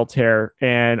 ACL tear.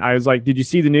 And I was like, did you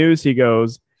see the news? He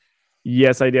goes,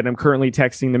 yes, I did. I'm currently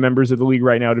texting the members of the league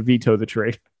right now to veto the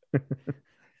trade.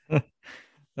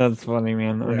 That's funny,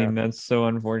 man. I mean, that's so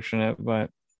unfortunate, but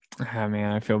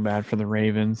man, I feel bad for the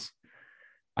Ravens.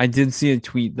 I did see a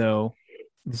tweet, though.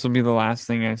 This will be the last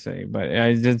thing I say, but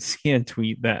I did see a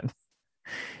tweet that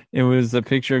it was a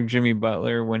picture of Jimmy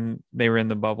Butler when they were in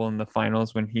the bubble in the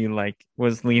finals, when he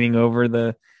was leaning over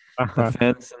the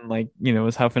fence and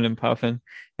was huffing and puffing.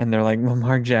 And they're like,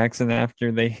 Lamar Jackson,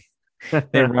 after they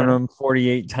run him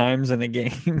 48 times in a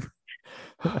game.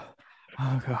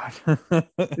 Oh God.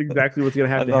 That's exactly what's going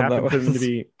to have to happen for them to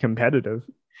be competitive.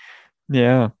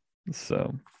 Yeah.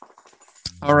 So,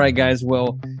 all right, guys.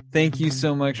 Well, thank you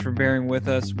so much for bearing with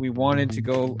us. We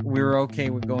were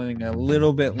okay with going a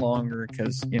little bit longer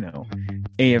because,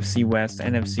 AFC West,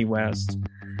 NFC West.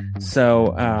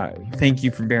 So thank you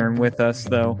for bearing with us,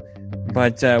 though.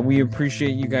 But we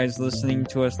appreciate you guys listening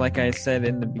to us. Like I said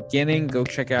in the beginning, go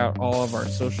check out all of our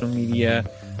social media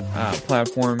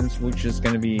platforms, which is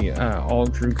going to be all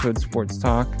Drew Code Sports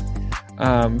Talk.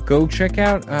 Go check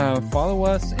out, follow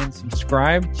us, and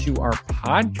subscribe to our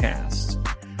podcast,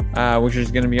 which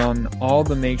is going to be on all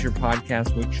the major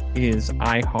podcasts, which is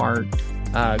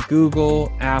iHeart,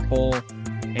 Google, Apple,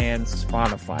 and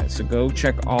Spotify. So go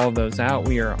check all of those out.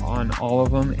 We are on all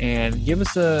of them, and give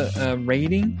us a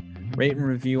rate and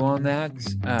review on that.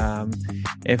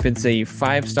 If it's a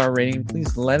 5-star rating,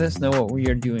 please let us know what we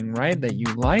are doing right that you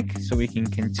like, so we can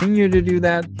continue to do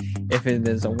that. If it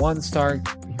is a 1-star,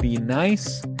 be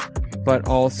nice, but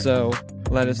also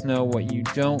let us know what you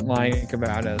don't like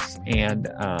about us, and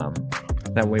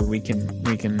that way we can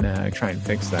try and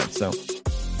fix that. So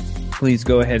please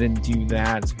go ahead and do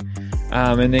that.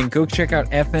 And then go check out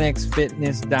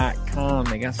fnxfitness.com.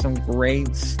 They got some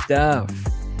great stuff.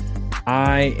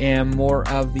 I am more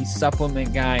of the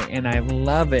supplement guy, and I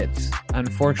love it.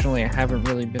 Unfortunately, I haven't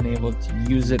really been able to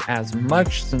use it as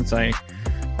much since I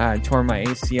tore my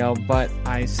ACL, but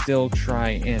I still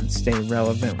try and stay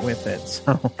relevant with it.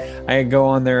 So I go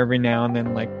on there every now and then,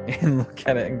 and look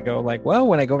at it and go well,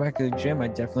 when I go back to the gym, I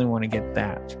definitely want to get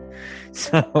that.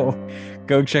 So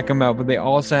go check them out. But they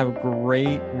also have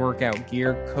great workout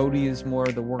gear. Cody is more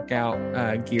of the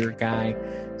workout gear guy,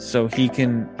 so he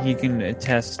can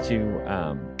attest to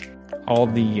all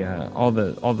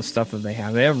the stuff that they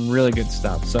have. They have really good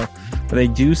stuff. So, but they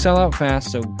do sell out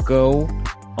fast. So go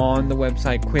on the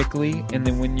website quickly, and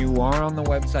then when you are on the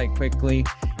website quickly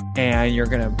and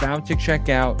you're about to check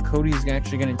out, Cody's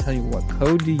actually going to tell you what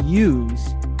code to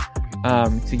use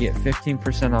to get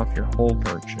 15% off your whole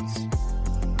purchase.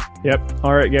 Yep.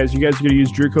 All right, guys. You guys are going to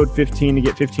use Drew code 15 to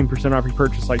get 15% off your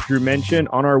purchase. Like Drew mentioned,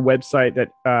 on our website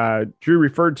that Drew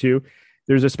referred to,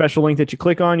 there's a special link that you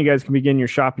click on. You guys can begin your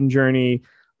shopping journey.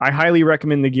 I highly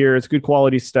recommend the gear. It's good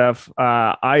quality stuff.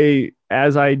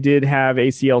 As I did have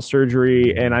ACL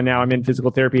surgery and I'm in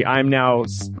physical therapy, I'm now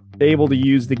able to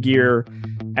use the gear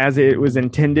as it was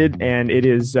intended, and it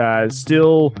is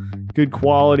still good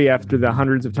quality after the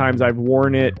hundreds of times I've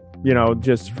worn it,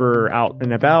 just for out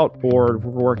and about or for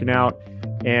working out.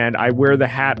 And I wear the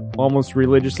hat almost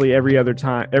religiously every other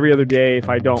day. If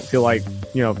I don't feel like,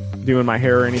 doing my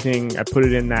hair or anything, I put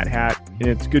it in that hat, and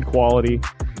it's good quality.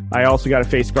 I also got a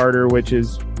face garter, which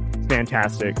is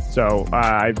fantastic. So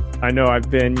I know I've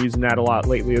been using that a lot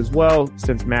lately as well,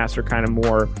 since masks are kind of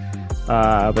more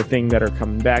of a thing that are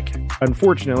coming back,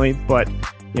 unfortunately, but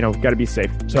got to be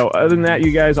safe. So other than that,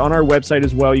 you guys, on our website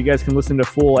as well, you guys can listen to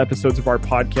full episodes of our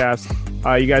podcast.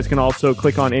 You guys can also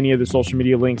click on any of the social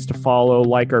media links to follow,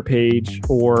 like our page,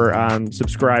 or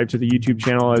subscribe to the YouTube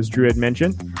channel, as Drew had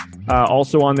mentioned.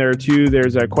 Also on there too,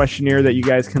 there's a questionnaire that you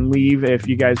guys can leave if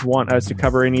you guys want us to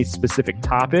cover any specific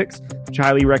topics, which I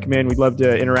highly recommend. We'd love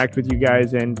to interact with you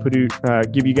guys and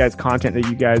give you guys content that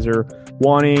you guys are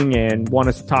wanting and want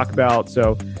us to talk about.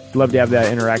 So we'd love to have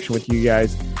that interaction with you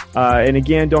guys. And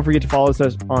again, don't forget to follow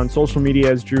us on social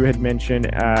media, as Drew had mentioned,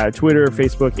 Twitter,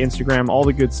 Facebook, Instagram, all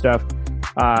the good stuff.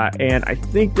 And I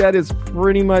think that is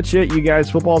pretty much it, you guys.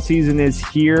 Football season is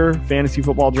here. Fantasy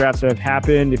football drafts have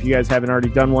happened. If you guys haven't already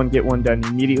done one, get one done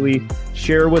immediately.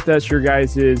 Share with us your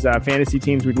guys' fantasy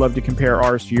teams. We'd love to compare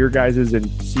ours to your guys' and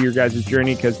see your guys'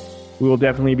 journey, because we will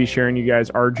definitely be sharing you guys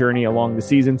our journey along the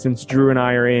season, since Drew and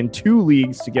I are in 2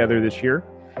 leagues together this year.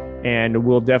 And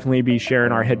we'll definitely be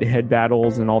sharing our head-to-head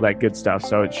battles and all that good stuff.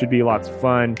 So it should be lots of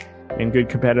fun and good,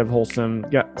 competitive, wholesome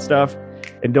stuff.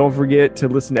 And don't forget to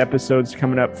listen to episodes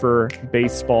coming up for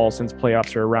baseball, since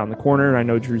playoffs are around the corner. And I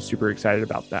know Drew's super excited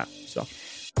about that. So,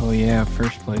 oh yeah,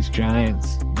 first place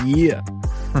Giants. Yeah.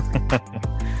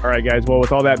 All right, guys. Well,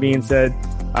 with all that being said,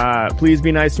 please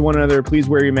be nice to one another. Please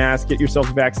wear your mask. Get yourself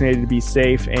vaccinated to be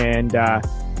safe. And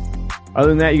other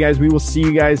than that, you guys, we will see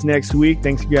you guys next week.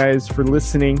 Thanks, you guys, for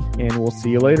listening, and we'll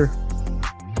see you later.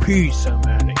 Peace, I'm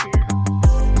out of here.